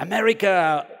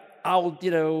 America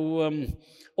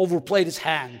overplayed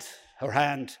her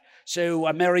hand. So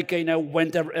America,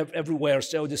 went everywhere.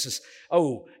 So this is,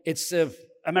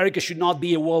 America should not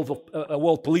be a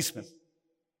world policeman."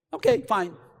 Okay,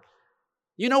 fine.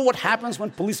 You know what happens when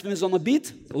policeman is on a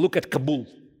beat? Look at Kabul.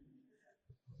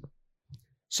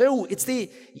 So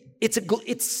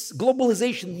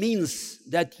globalization means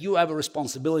that you have a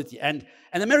responsibility, and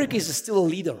America is still a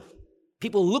leader.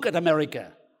 People look at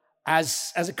America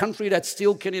as a country that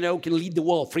still can lead the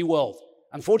world, free world.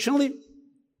 Unfortunately,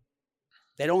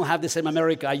 they don't have the same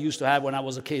America I used to have when I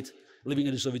was a kid living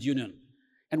in the Soviet Union.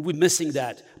 And we're missing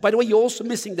that. By the way, you're also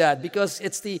missing that because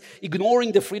it's the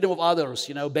ignoring the freedom of others,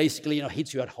 basically,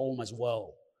 hits you at home as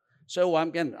well. So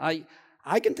again,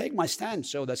 I can take my stand.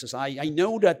 So I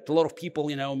know that a lot of people,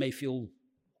 may feel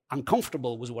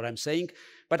uncomfortable with what I'm saying,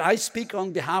 but I speak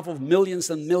on behalf of millions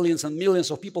and millions and millions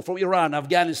of people from Iran,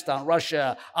 Afghanistan,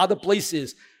 Russia, other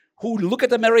places who look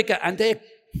at America and they're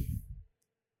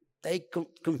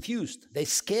confused, they're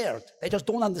scared, they just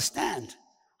don't understand.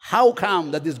 How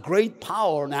come that this great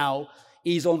power now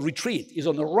is on retreat, is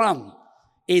on the run?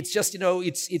 It's just,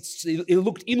 it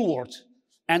looked inward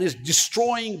and is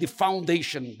destroying the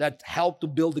foundation that helped to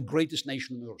build the greatest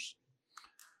nation on earth.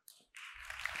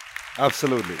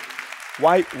 Absolutely.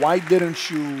 Why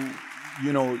didn't you,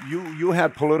 you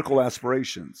had political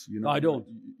aspirations, No, I don't.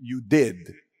 You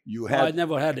did. You had. No, I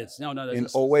never had it. No. In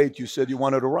 2008, you said you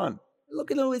wanted to run. Look,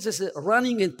 it's just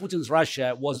running in Putin's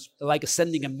Russia was like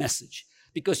sending a message.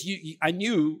 Because I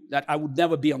knew that I would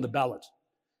never be on the ballot.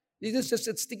 And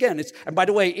by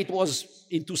the way, it was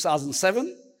in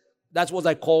 2007. That's what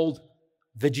I called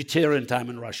vegetarian time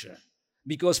in Russia.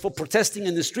 Because for protesting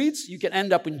in the streets, you can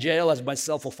end up in jail as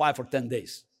myself for 5 or 10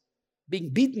 days. Being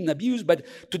beaten, abused. But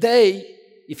today,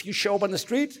 if you show up on the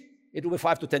street, it will be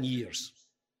 5 to 10 years.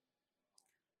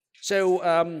 So,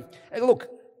 look,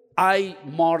 I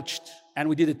marched and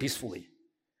we did it peacefully.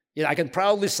 I can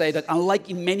proudly say that unlike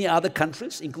in many other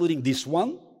countries, including this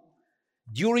one,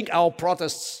 during our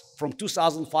protests from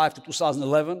 2005 to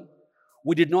 2011,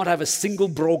 we did not have a single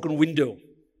broken window.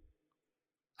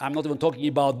 I'm not even talking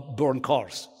about burned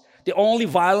cars. The only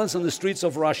violence on the streets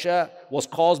of Russia was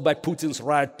caused by Putin's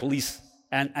riot police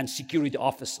and security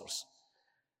officers.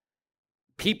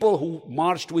 People who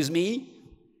marched with me,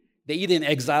 they either in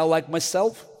exile like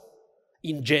myself,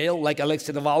 in jail like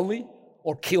Alexei Navalny,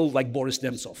 or killed like Boris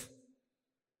Nemtsov.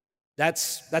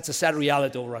 That's a sad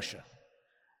reality of Russia.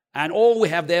 And all we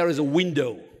have there is a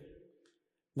window,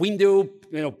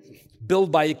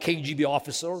 built by a KGB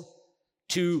officer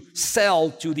to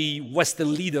sell to the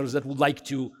Western leaders that would like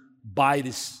to buy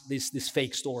this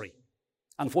fake story.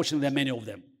 Unfortunately, there are many of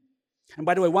them. And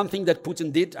by the way, one thing that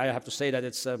Putin did, I have to say that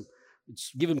it's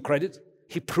give him credit.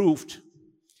 He proved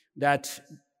that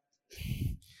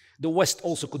the West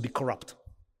also could be corrupt.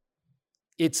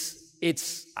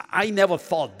 I never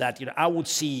thought that I would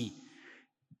see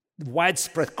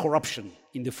widespread corruption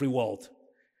in the free world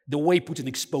the way Putin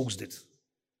exposed it,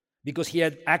 because he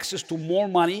had access to more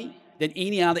money than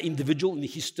any other individual in the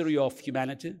history of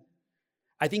humanity.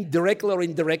 I think directly or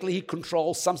indirectly he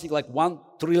controls something like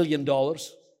 $1 trillion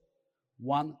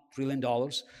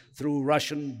through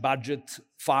Russian budget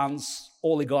funds,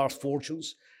 oligarchs'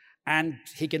 fortunes, and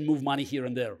he can move money here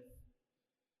and there.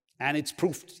 And it's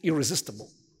proved irresistible.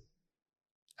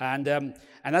 And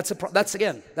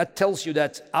that tells you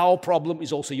that our problem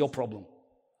is also your problem,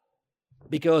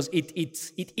 because it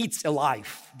eats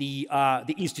alive the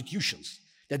institutions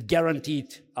that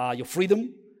guaranteed your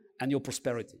freedom and your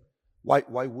prosperity. Why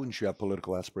wouldn't you have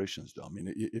political aspirations, though? I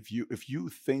mean, if you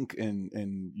think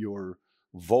in your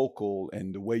vocal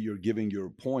and the way you're giving your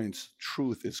points,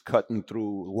 truth is cutting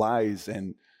through lies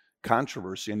and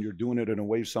controversy, and you're doing it in a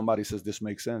way somebody says this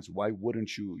makes sense, why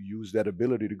wouldn't you use that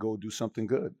ability to go do something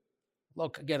good?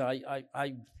 Look, again,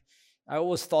 I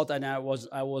always thought, and I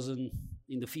was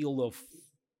in the field of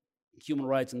human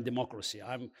rights and democracy.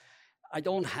 I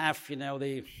don't have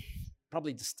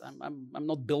I'm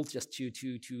not built just to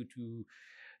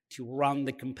run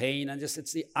the campaign, and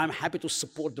I'm happy to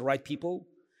support the right people.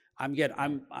 I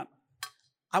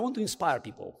want to inspire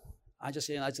people.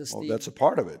 That's a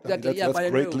part of it. That's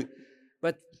greatly.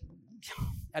 But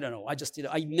I don't know. I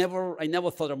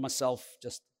never thought of myself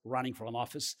just running for an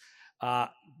office.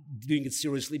 doing it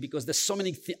seriously because there's so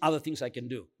many other things I can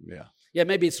do. Yeah. Yeah,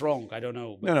 maybe it's wrong. I don't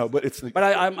know. No, but it's. But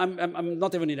I'm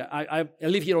not even in it. I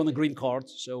live here on a green card,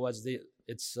 so I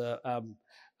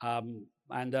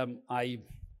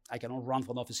cannot run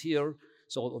for an office here.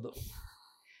 So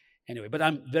anyway, but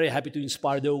I'm very happy to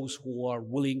inspire those who are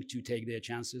willing to take their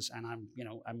chances, and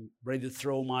I'm ready to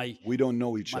throw my. We don't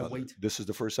know each other. Weight. This is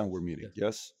the first time we're meeting.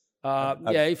 Yes.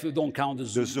 Yeah, if you don't count the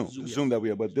Zoom. The Zoom that we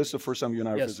have, but this is the first time you and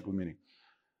I are physically meeting.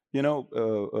 You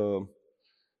know,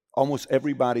 almost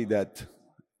everybody that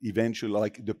eventually,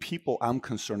 like the people I'm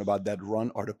concerned about that run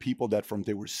are the people that from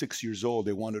they were 6 years old,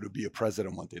 they wanted to be a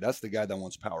president one day. That's the guy that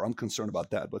wants power. I'm concerned about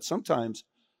that. But sometimes,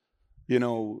 you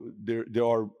know, there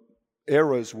are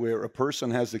eras where a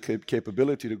person has the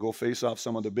capability to go face off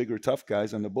some of the bigger tough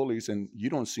guys and the bullies, and you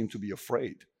don't seem to be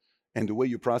afraid. And the way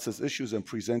you process issues and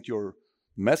present your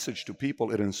message to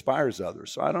people, it inspires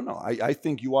others. So I don't know. I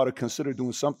think you ought to consider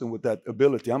doing something with that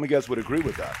ability. How many guys would agree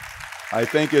with that? I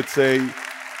think it's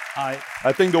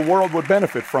I think the world would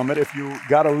benefit from it if you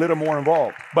got a little more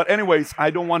involved. But anyways, I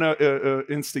don't want to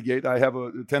instigate. I have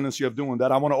a tendency of doing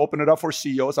that. I want to open it up for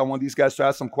CEOs. I want these guys to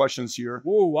ask some questions here.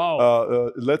 Oh,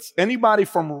 wow. Anybody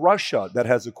from Russia that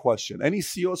has a question? Any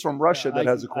CEOs from Russia that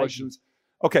has a question?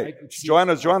 Okay,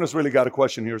 Joanna's really got a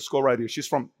question here. Let's go right here. She's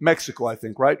from Mexico, I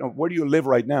think, right? Where do you live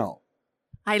right now?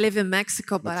 I live in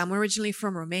Mexico, but I'm originally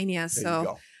from Romania.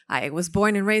 So I was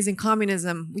born and raised in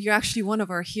communism. You're actually one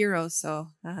of our heroes, so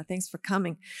thanks for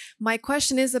coming. My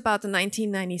question is about the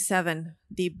 1997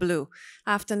 Deep Blue.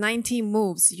 After 19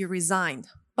 moves, you resigned.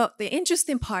 But the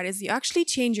interesting part is you actually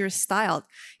changed your style.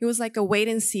 It was like a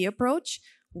wait-and-see approach.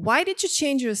 Why did you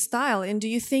change your style, and do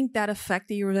you think that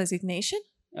affected your resignation?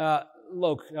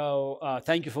 Look,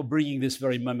 thank you for bringing this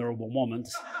very memorable moment.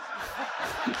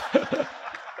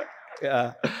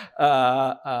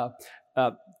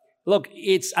 Look,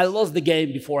 I lost the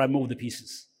game before I moved the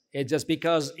pieces. It's just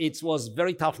because it was a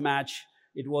very tough match.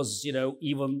 It was,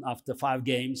 even after 5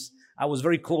 games. I was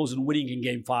very close in winning in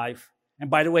game 5. And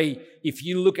by the way, if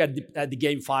you look at the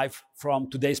game 5 from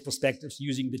today's perspectives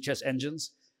using the chess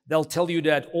engines, they'll tell you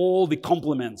that all the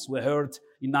compliments were heard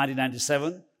in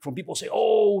 1997 from people say,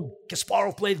 oh,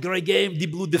 Kasparov played a great game,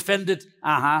 Deep Blue defended.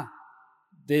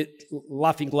 They're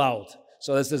laughing loud.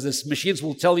 So this machines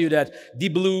will tell you that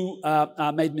Deep Blue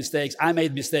made mistakes, I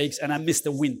made mistakes, and I missed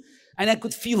the win. And I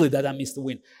could feel it that I missed the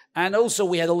win. And also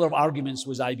we had a lot of arguments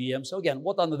with IBM. So again,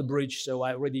 what under the bridge? So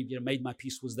I already made my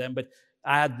peace with them, but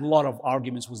I had a lot of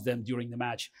arguments with them during the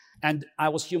match. And I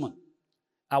was human.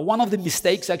 One of the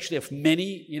mistakes, actually, of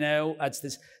many,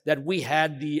 that we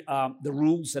had the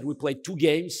rules that we played 2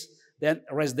 games, then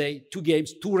rest day, 2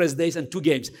 games, 2 rest days, and 2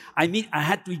 games. I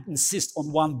had to insist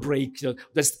on 1 break.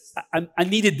 I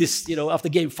needed this, after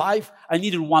game 5, I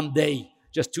needed 1 day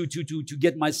just to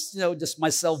get just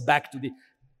myself back to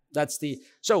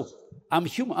so I'm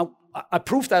human. I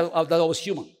proved that I was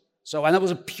human. So, and that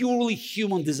was a purely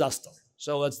human disaster.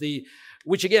 So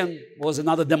which again was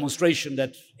another demonstration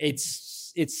that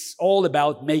it's all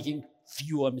about making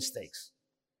fewer mistakes.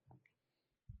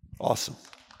 Awesome.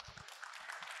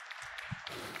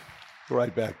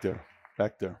 Right back there.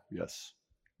 Yes.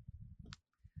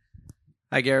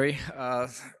 Hi, Gary.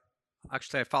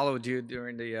 Actually, I followed you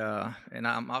during and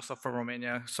I'm also from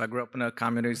Romania, so I grew up in a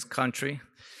communist country.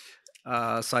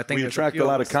 So I think we attract a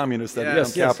lot of communists that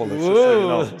become capitalists. Just so you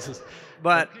know.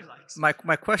 But my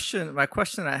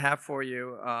question I have for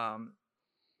you,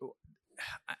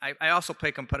 I also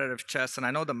play competitive chess, and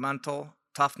I know the mental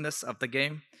toughness of the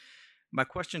game. My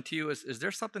question to you is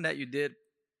there something that you did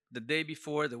the day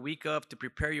before, the week of, to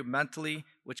prepare you mentally,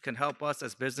 which can help us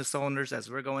as business owners as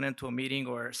we're going into a meeting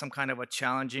or some kind of a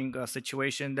challenging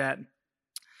situation that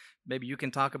maybe you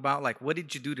can talk about? Like, what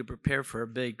did you do to prepare for a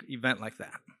big event like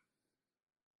that?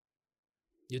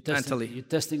 You're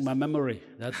testing my memory.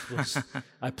 That was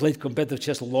I played competitive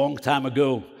chess a long time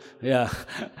ago. Yeah.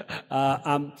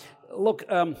 Look,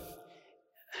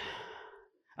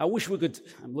 I wish we could.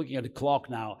 I'm looking at the clock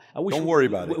now. I wish Don't worry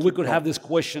about it. We could have this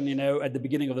question, at the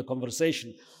beginning of the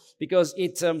conversation, because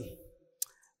it's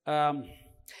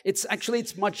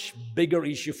much bigger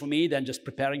issue for me than just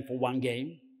preparing for 1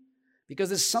 game, because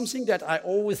there's something that I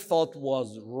always thought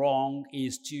was wrong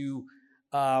is to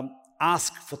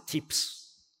ask for tips.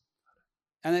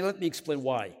 And then let me explain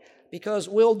why. Because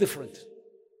we're all different.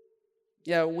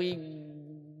 Yeah, we're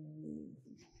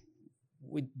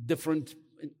different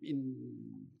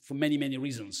for many, many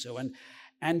reasons. So,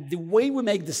 and the way we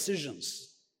make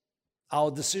decisions,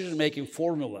 our decision-making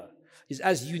formula is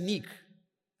as unique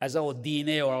as our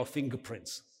DNA or our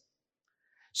fingerprints.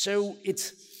 So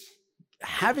it's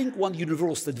having one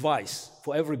universal advice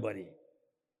for everybody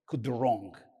could be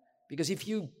wrong. Because if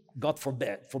you, God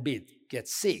forbid, get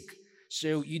sick,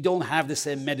 so you don't have the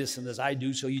same medicine as I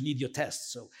do, so you need your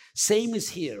test. So same is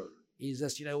here, is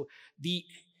that,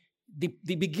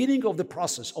 the beginning of the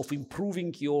process of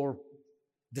improving your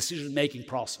decision-making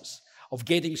process, of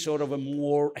getting sort of a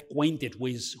more acquainted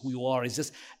with who you are, is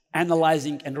just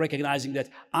analyzing and recognizing that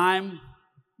I'm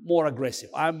more aggressive,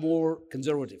 I'm more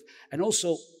conservative, and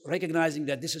also recognizing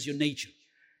that this is your nature.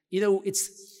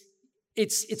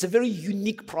 It's a very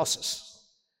unique process.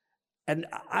 And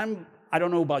I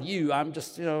don't know about you, I'm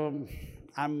just, I'm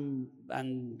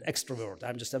an extrovert,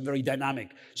 I'm very dynamic.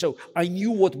 So I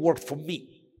knew what worked for me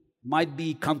might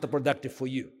be counterproductive for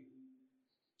you.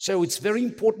 So it's very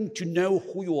important to know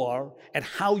who you are and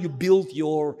how you build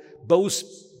your both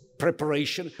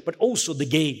preparation, but also the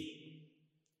game.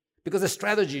 Because the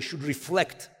strategy should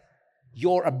reflect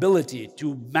your ability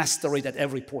to master it at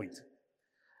every point.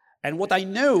 And what I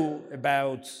know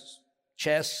about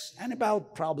chess and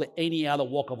about probably any other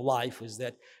walk of life is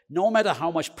that no matter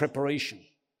how much preparation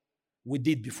we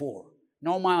did before,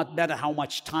 no matter how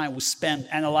much time we spent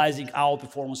analyzing our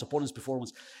performance, opponent's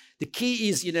performance, the key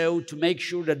is, to make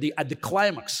sure that at the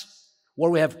climax,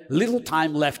 where we have little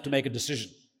time left to make a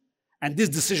decision, and this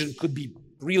decision could be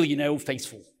really,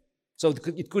 faithful. So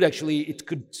it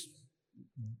could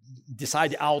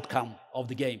decide the outcome of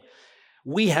the game.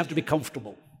 We have to be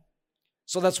comfortable.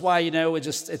 So that's why,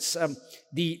 it's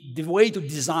the way to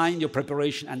design your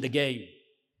preparation and the game,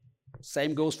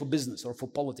 same goes for business or for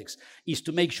politics, is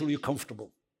to make sure you're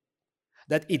comfortable,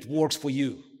 that it works for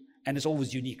you, and it's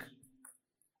always unique.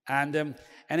 And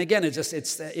again,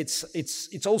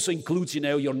 it also includes,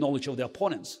 your knowledge of the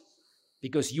opponents,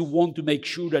 because you want to make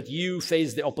sure that you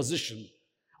face the opposition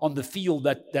on the field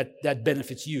that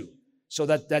benefits you. So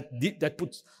that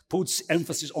puts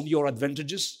emphasis on your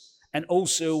advantages and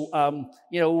also,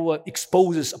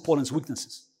 exposes opponents'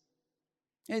 weaknesses.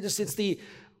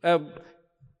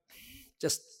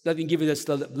 Just let me give you this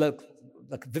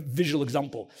like visual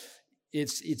example.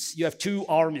 You have two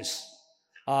armies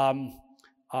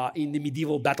in the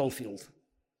medieval battlefield.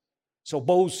 So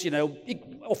both,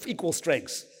 of equal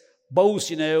strengths.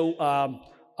 Both,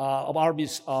 of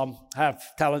armies have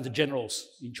talented generals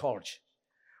in charge.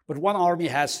 But one army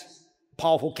has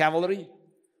powerful cavalry,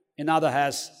 another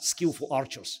has skillful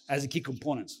archers as the key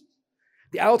components.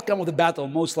 The outcome of the battle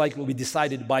most likely will be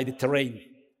decided by the terrain,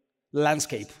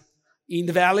 landscape. In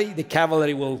the valley, the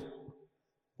cavalry will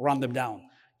run them down.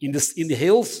 In the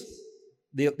hills,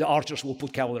 the archers will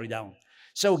put cavalry down.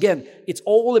 So again, it's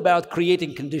all about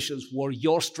creating conditions where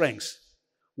your strengths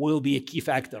will be a key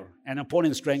factor and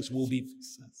opponent's strengths will be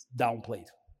downplayed.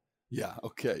 Yeah,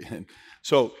 okay. And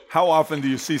so how often do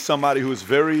you see somebody who is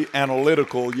very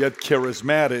analytical yet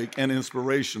charismatic and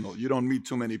inspirational? You don't meet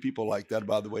too many people like that,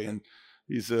 by the way, and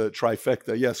he's a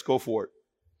trifecta. Yes, go for it.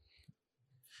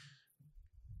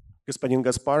 Господин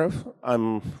Gasparov,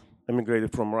 I'm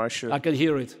immigrated from Russia. I can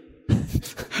hear it.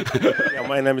 Yeah,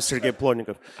 my name is Sergei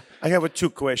Plotnikov. I have two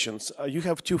questions. You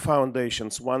have two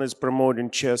foundations. One is promoting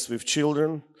chess with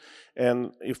children,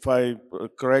 and if I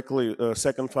correctly,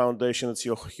 second foundation is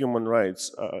your human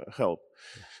rights help.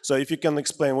 So if you can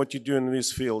explain what you do in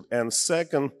this field, and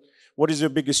second, what is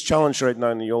your biggest challenge right now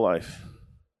in your life?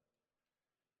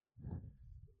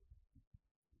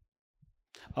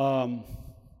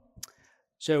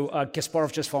 So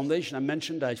Kasparov Chess Foundation, I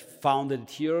mentioned, I founded it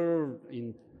here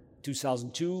in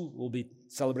 2002. We'll be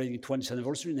celebrating the 20th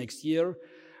anniversary next year.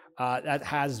 That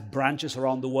has branches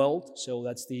around the world. So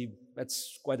that's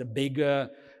quite a big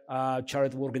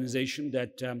charitable organization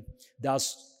that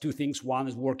does two things. One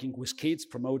is working with kids,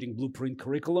 promoting Blueprint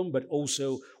curriculum, but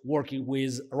also working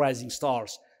with rising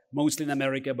stars, mostly in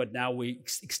America, but now we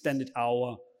extended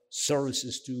our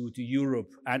services to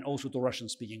Europe and also to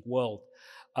Russian-speaking world.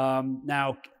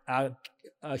 Now,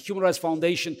 Human Rights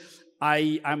Foundation,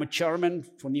 I'm a chairman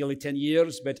for nearly 10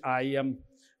 years, but I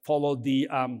followed the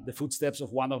footsteps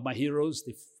of one of my heroes,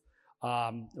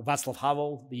 Václav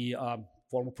Havel, the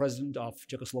former president of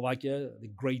Czechoslovakia, the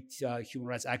great human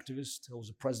rights activist who was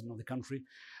the president of the country.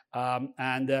 I'm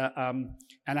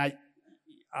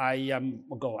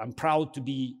proud to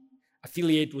be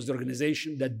affiliated with the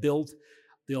organization that built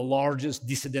the largest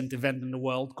dissident event in the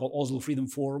world called Oslo Freedom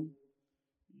Forum.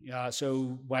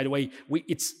 So, by the way,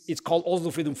 it's called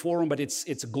Oslo Freedom Forum, but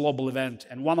it's a global event,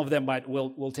 and one of them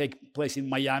will take place in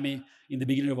Miami in the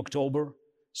beginning of October.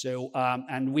 So,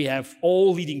 and we have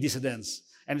all leading dissidents,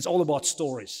 and it's all about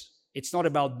stories. It's not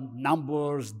about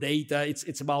numbers, data.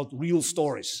 It's about real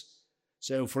stories.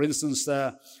 So, for instance,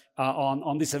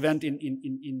 on this event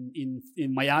in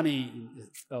Miami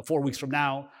 4 weeks from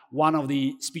now, one of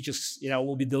the speeches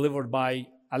will be delivered by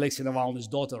Alexei Navalny's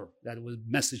daughter that was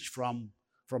messaged from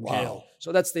jail.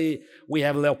 So we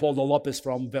have Leopoldo Lopez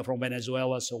from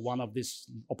Venezuela, so one of these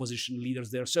opposition leaders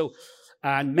there. So,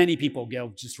 and many people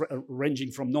go just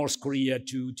ranging from North Korea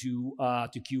to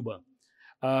Cuba.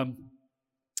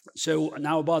 So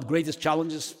now about greatest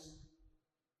challenges.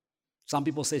 Some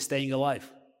people say staying alive.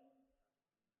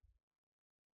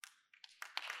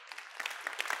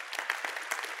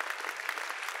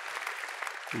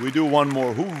 We do one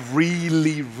more. Who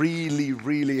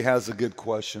really has a good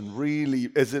question? Really,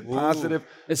 is it positive?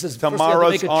 This is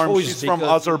Tamara's arm. She's from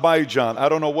Azerbaijan. I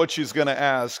don't know what she's going to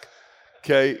ask.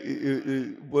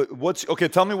 Okay, okay?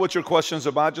 Tell me what your question's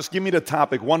about. Just give me the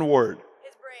topic. One word.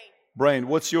 It's brain. Brain.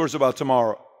 What's yours about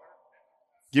Tamara?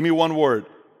 Give me one word.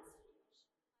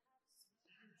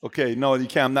 Okay, no, you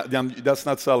can't. That's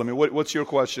not selling me. What's your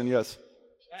question? Yes.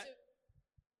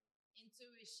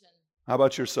 Intuition. How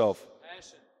about yourself?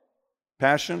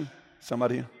 Passion?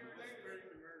 Somebody?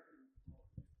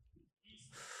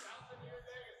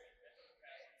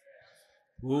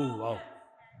 Ooh, wow.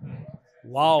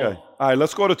 Wow. Okay. All right,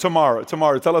 let's go to Tamara.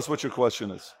 Tamara, tell us what your question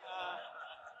is.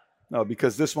 No,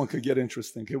 because this one could get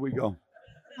interesting. Here we go.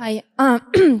 Hi.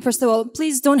 First of all,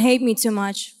 please don't hate me too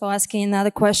much for asking another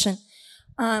question.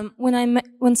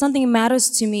 When something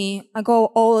matters to me, I go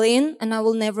all in, and I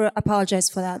will never apologize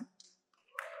for that.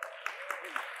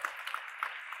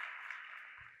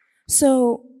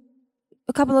 So,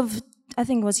 I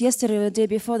think it was yesterday or the day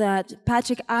before that,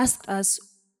 Patrick asked us,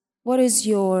 what is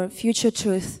your future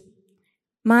truth?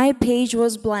 My page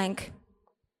was blank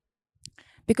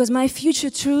because my future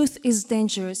truth is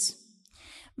dangerous.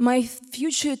 My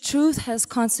future truth has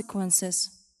consequences.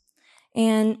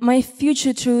 And my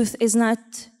future truth is not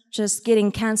just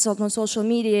getting canceled on social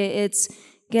media, it's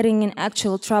getting in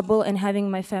actual trouble and having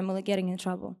my family getting in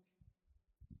trouble.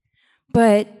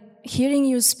 But hearing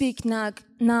you speak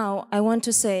now, I want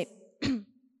to say,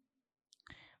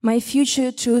 my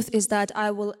future truth is that I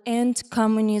will end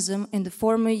communism in the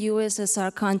former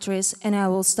USSR countries, and I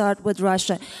will start with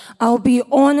Russia. I'll be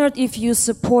honored if you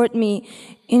support me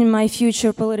in my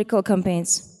future political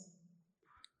campaigns.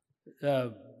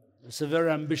 It's a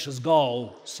very ambitious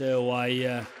goal, so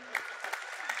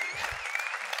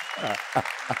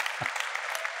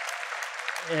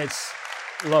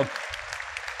look,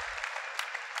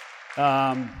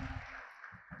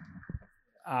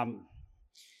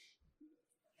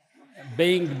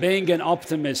 being an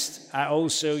optimist, I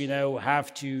also,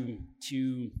 have to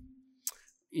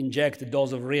inject a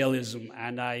dose of realism,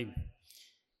 and I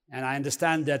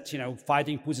understand that,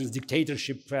 fighting Putin's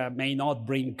dictatorship may not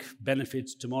bring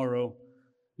benefits tomorrow,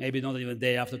 maybe not even the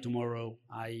day after tomorrow.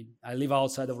 I live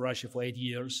outside of Russia for 8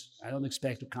 years. I don't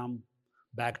expect to come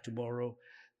back tomorrow.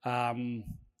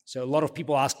 So a lot of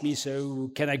people ask me, so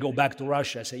can I go back to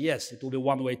Russia? I say, yes, it will be a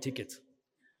one-way ticket.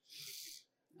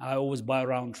 I always buy a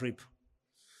round trip.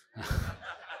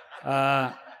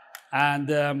 I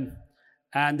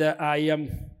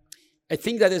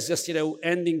think that is just,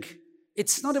 ending.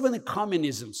 It's not even a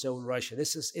communism, so in Russia.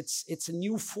 It's a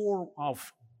new form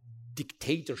of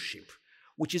dictatorship,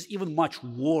 which is even much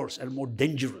worse and more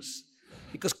dangerous.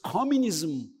 Because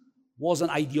communism was an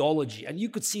ideology, and you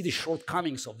could see the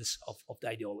shortcomings of the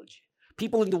ideology.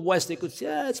 People in the West, they could say,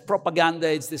 it's propaganda,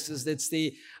 it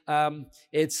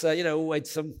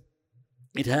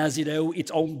has,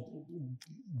 its own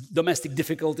domestic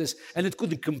difficulties, and it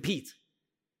couldn't compete.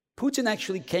 Putin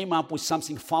actually came up with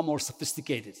something far more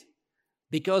sophisticated,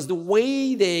 because the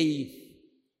way they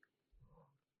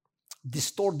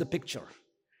distort the picture,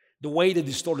 the way they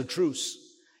distort the truth,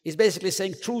 is basically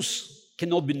saying truth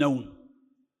cannot be known.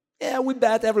 Yeah, we're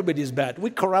bad, everybody's bad.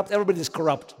 We're corrupt, everybody's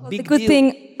corrupt. Well, the good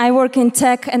thing, I work in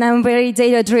tech and I'm very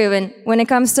data-driven. When it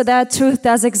comes to that, truth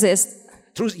does exist.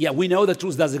 Truth, yeah, we know that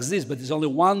truth does exist, but there's only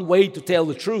one way to tell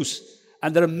the truth.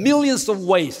 And there are millions of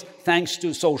ways, thanks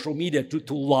to social media,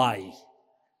 to lie.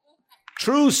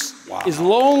 Truth is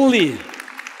lonely.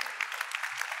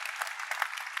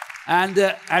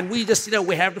 And we just,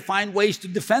 we have to find ways to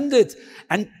defend it.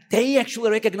 And they actually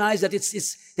recognize that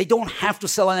they don't have to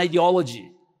sell an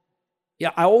ideology.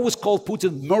 Yeah, I always call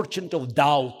Putin merchant of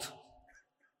doubt.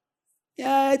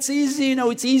 Yeah, it's easy,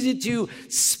 it's easy to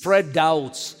spread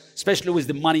doubts, especially with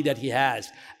the money that he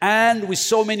has, and with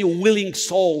so many willing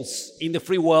souls in the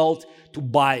free world to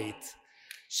buy it.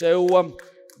 So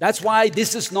that's why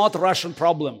this is not a Russian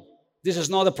problem. This is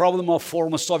not a problem of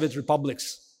former Soviet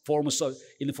republics,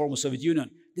 in the former Soviet Union.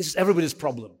 This is everybody's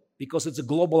problem, because it's a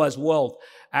globalized world.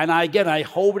 And I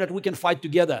hope that we can fight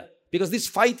together. Because this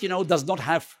fight, does not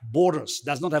have borders,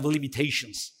 does not have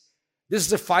limitations. This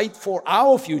is a fight for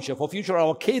our future of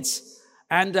our kids.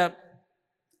 And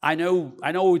I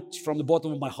know it from the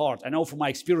bottom of my heart. I know from my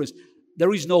experience,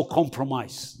 there is no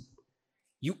compromise.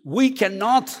 We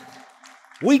cannot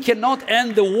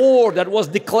end the war that was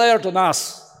declared on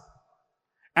us.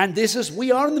 And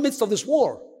we are in the midst of this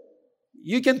war.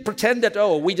 You can pretend that,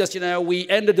 oh, we just, we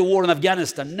ended the war in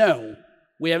Afghanistan. No,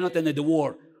 we have not ended the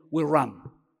war. We run.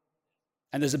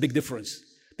 And there's a big difference.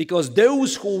 Because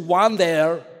those who won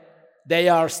there, they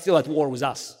are still at war with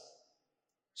us.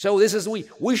 So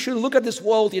we should look at this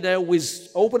world,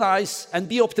 with open eyes and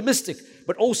be optimistic,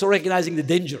 but also recognizing the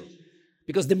danger.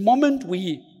 Because the moment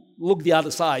we look the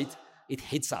other side, it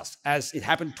hits us, as it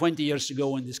happened 20 years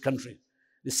ago in this country.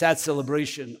 The sad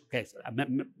celebration,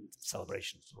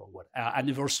 celebration is the wrong word,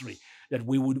 anniversary that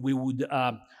we would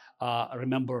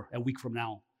remember a week from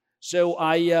now. So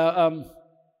I'm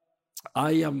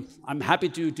happy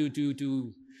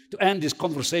to end this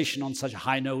conversation on such a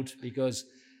high note, because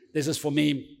this is, for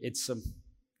me,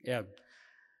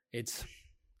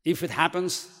 if it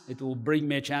happens, it will bring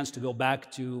me a chance to go back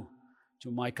to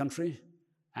my country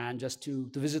and just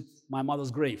to visit my mother's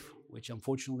grave, which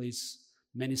unfortunately is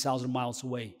many thousand miles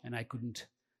away, and I couldn't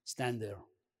stand there.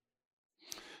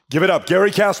 Give it up,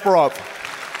 Garry Kasparov.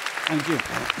 Thank you.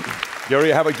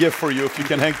 Garry, I have a gift for you if you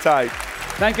can hang tight.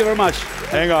 Thank you very much.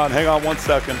 Hang on 1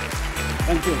 second.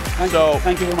 Thank you.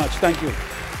 Thank you very much. Thank you.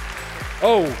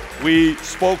 Oh. We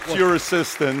spoke to your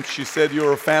assistant. She said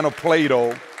you're a fan of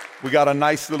Plato. We got a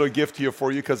nice little gift here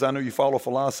for you because I know you follow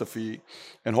philosophy,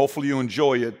 and hopefully you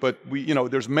enjoy it. But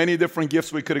there's many different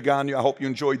gifts we could have gotten you. I hope you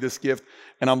enjoyed this gift,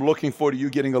 and I'm looking forward to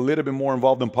you getting a little bit more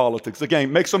involved in politics.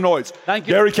 Again, make some noise. Thank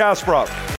you. Garry Kasparov.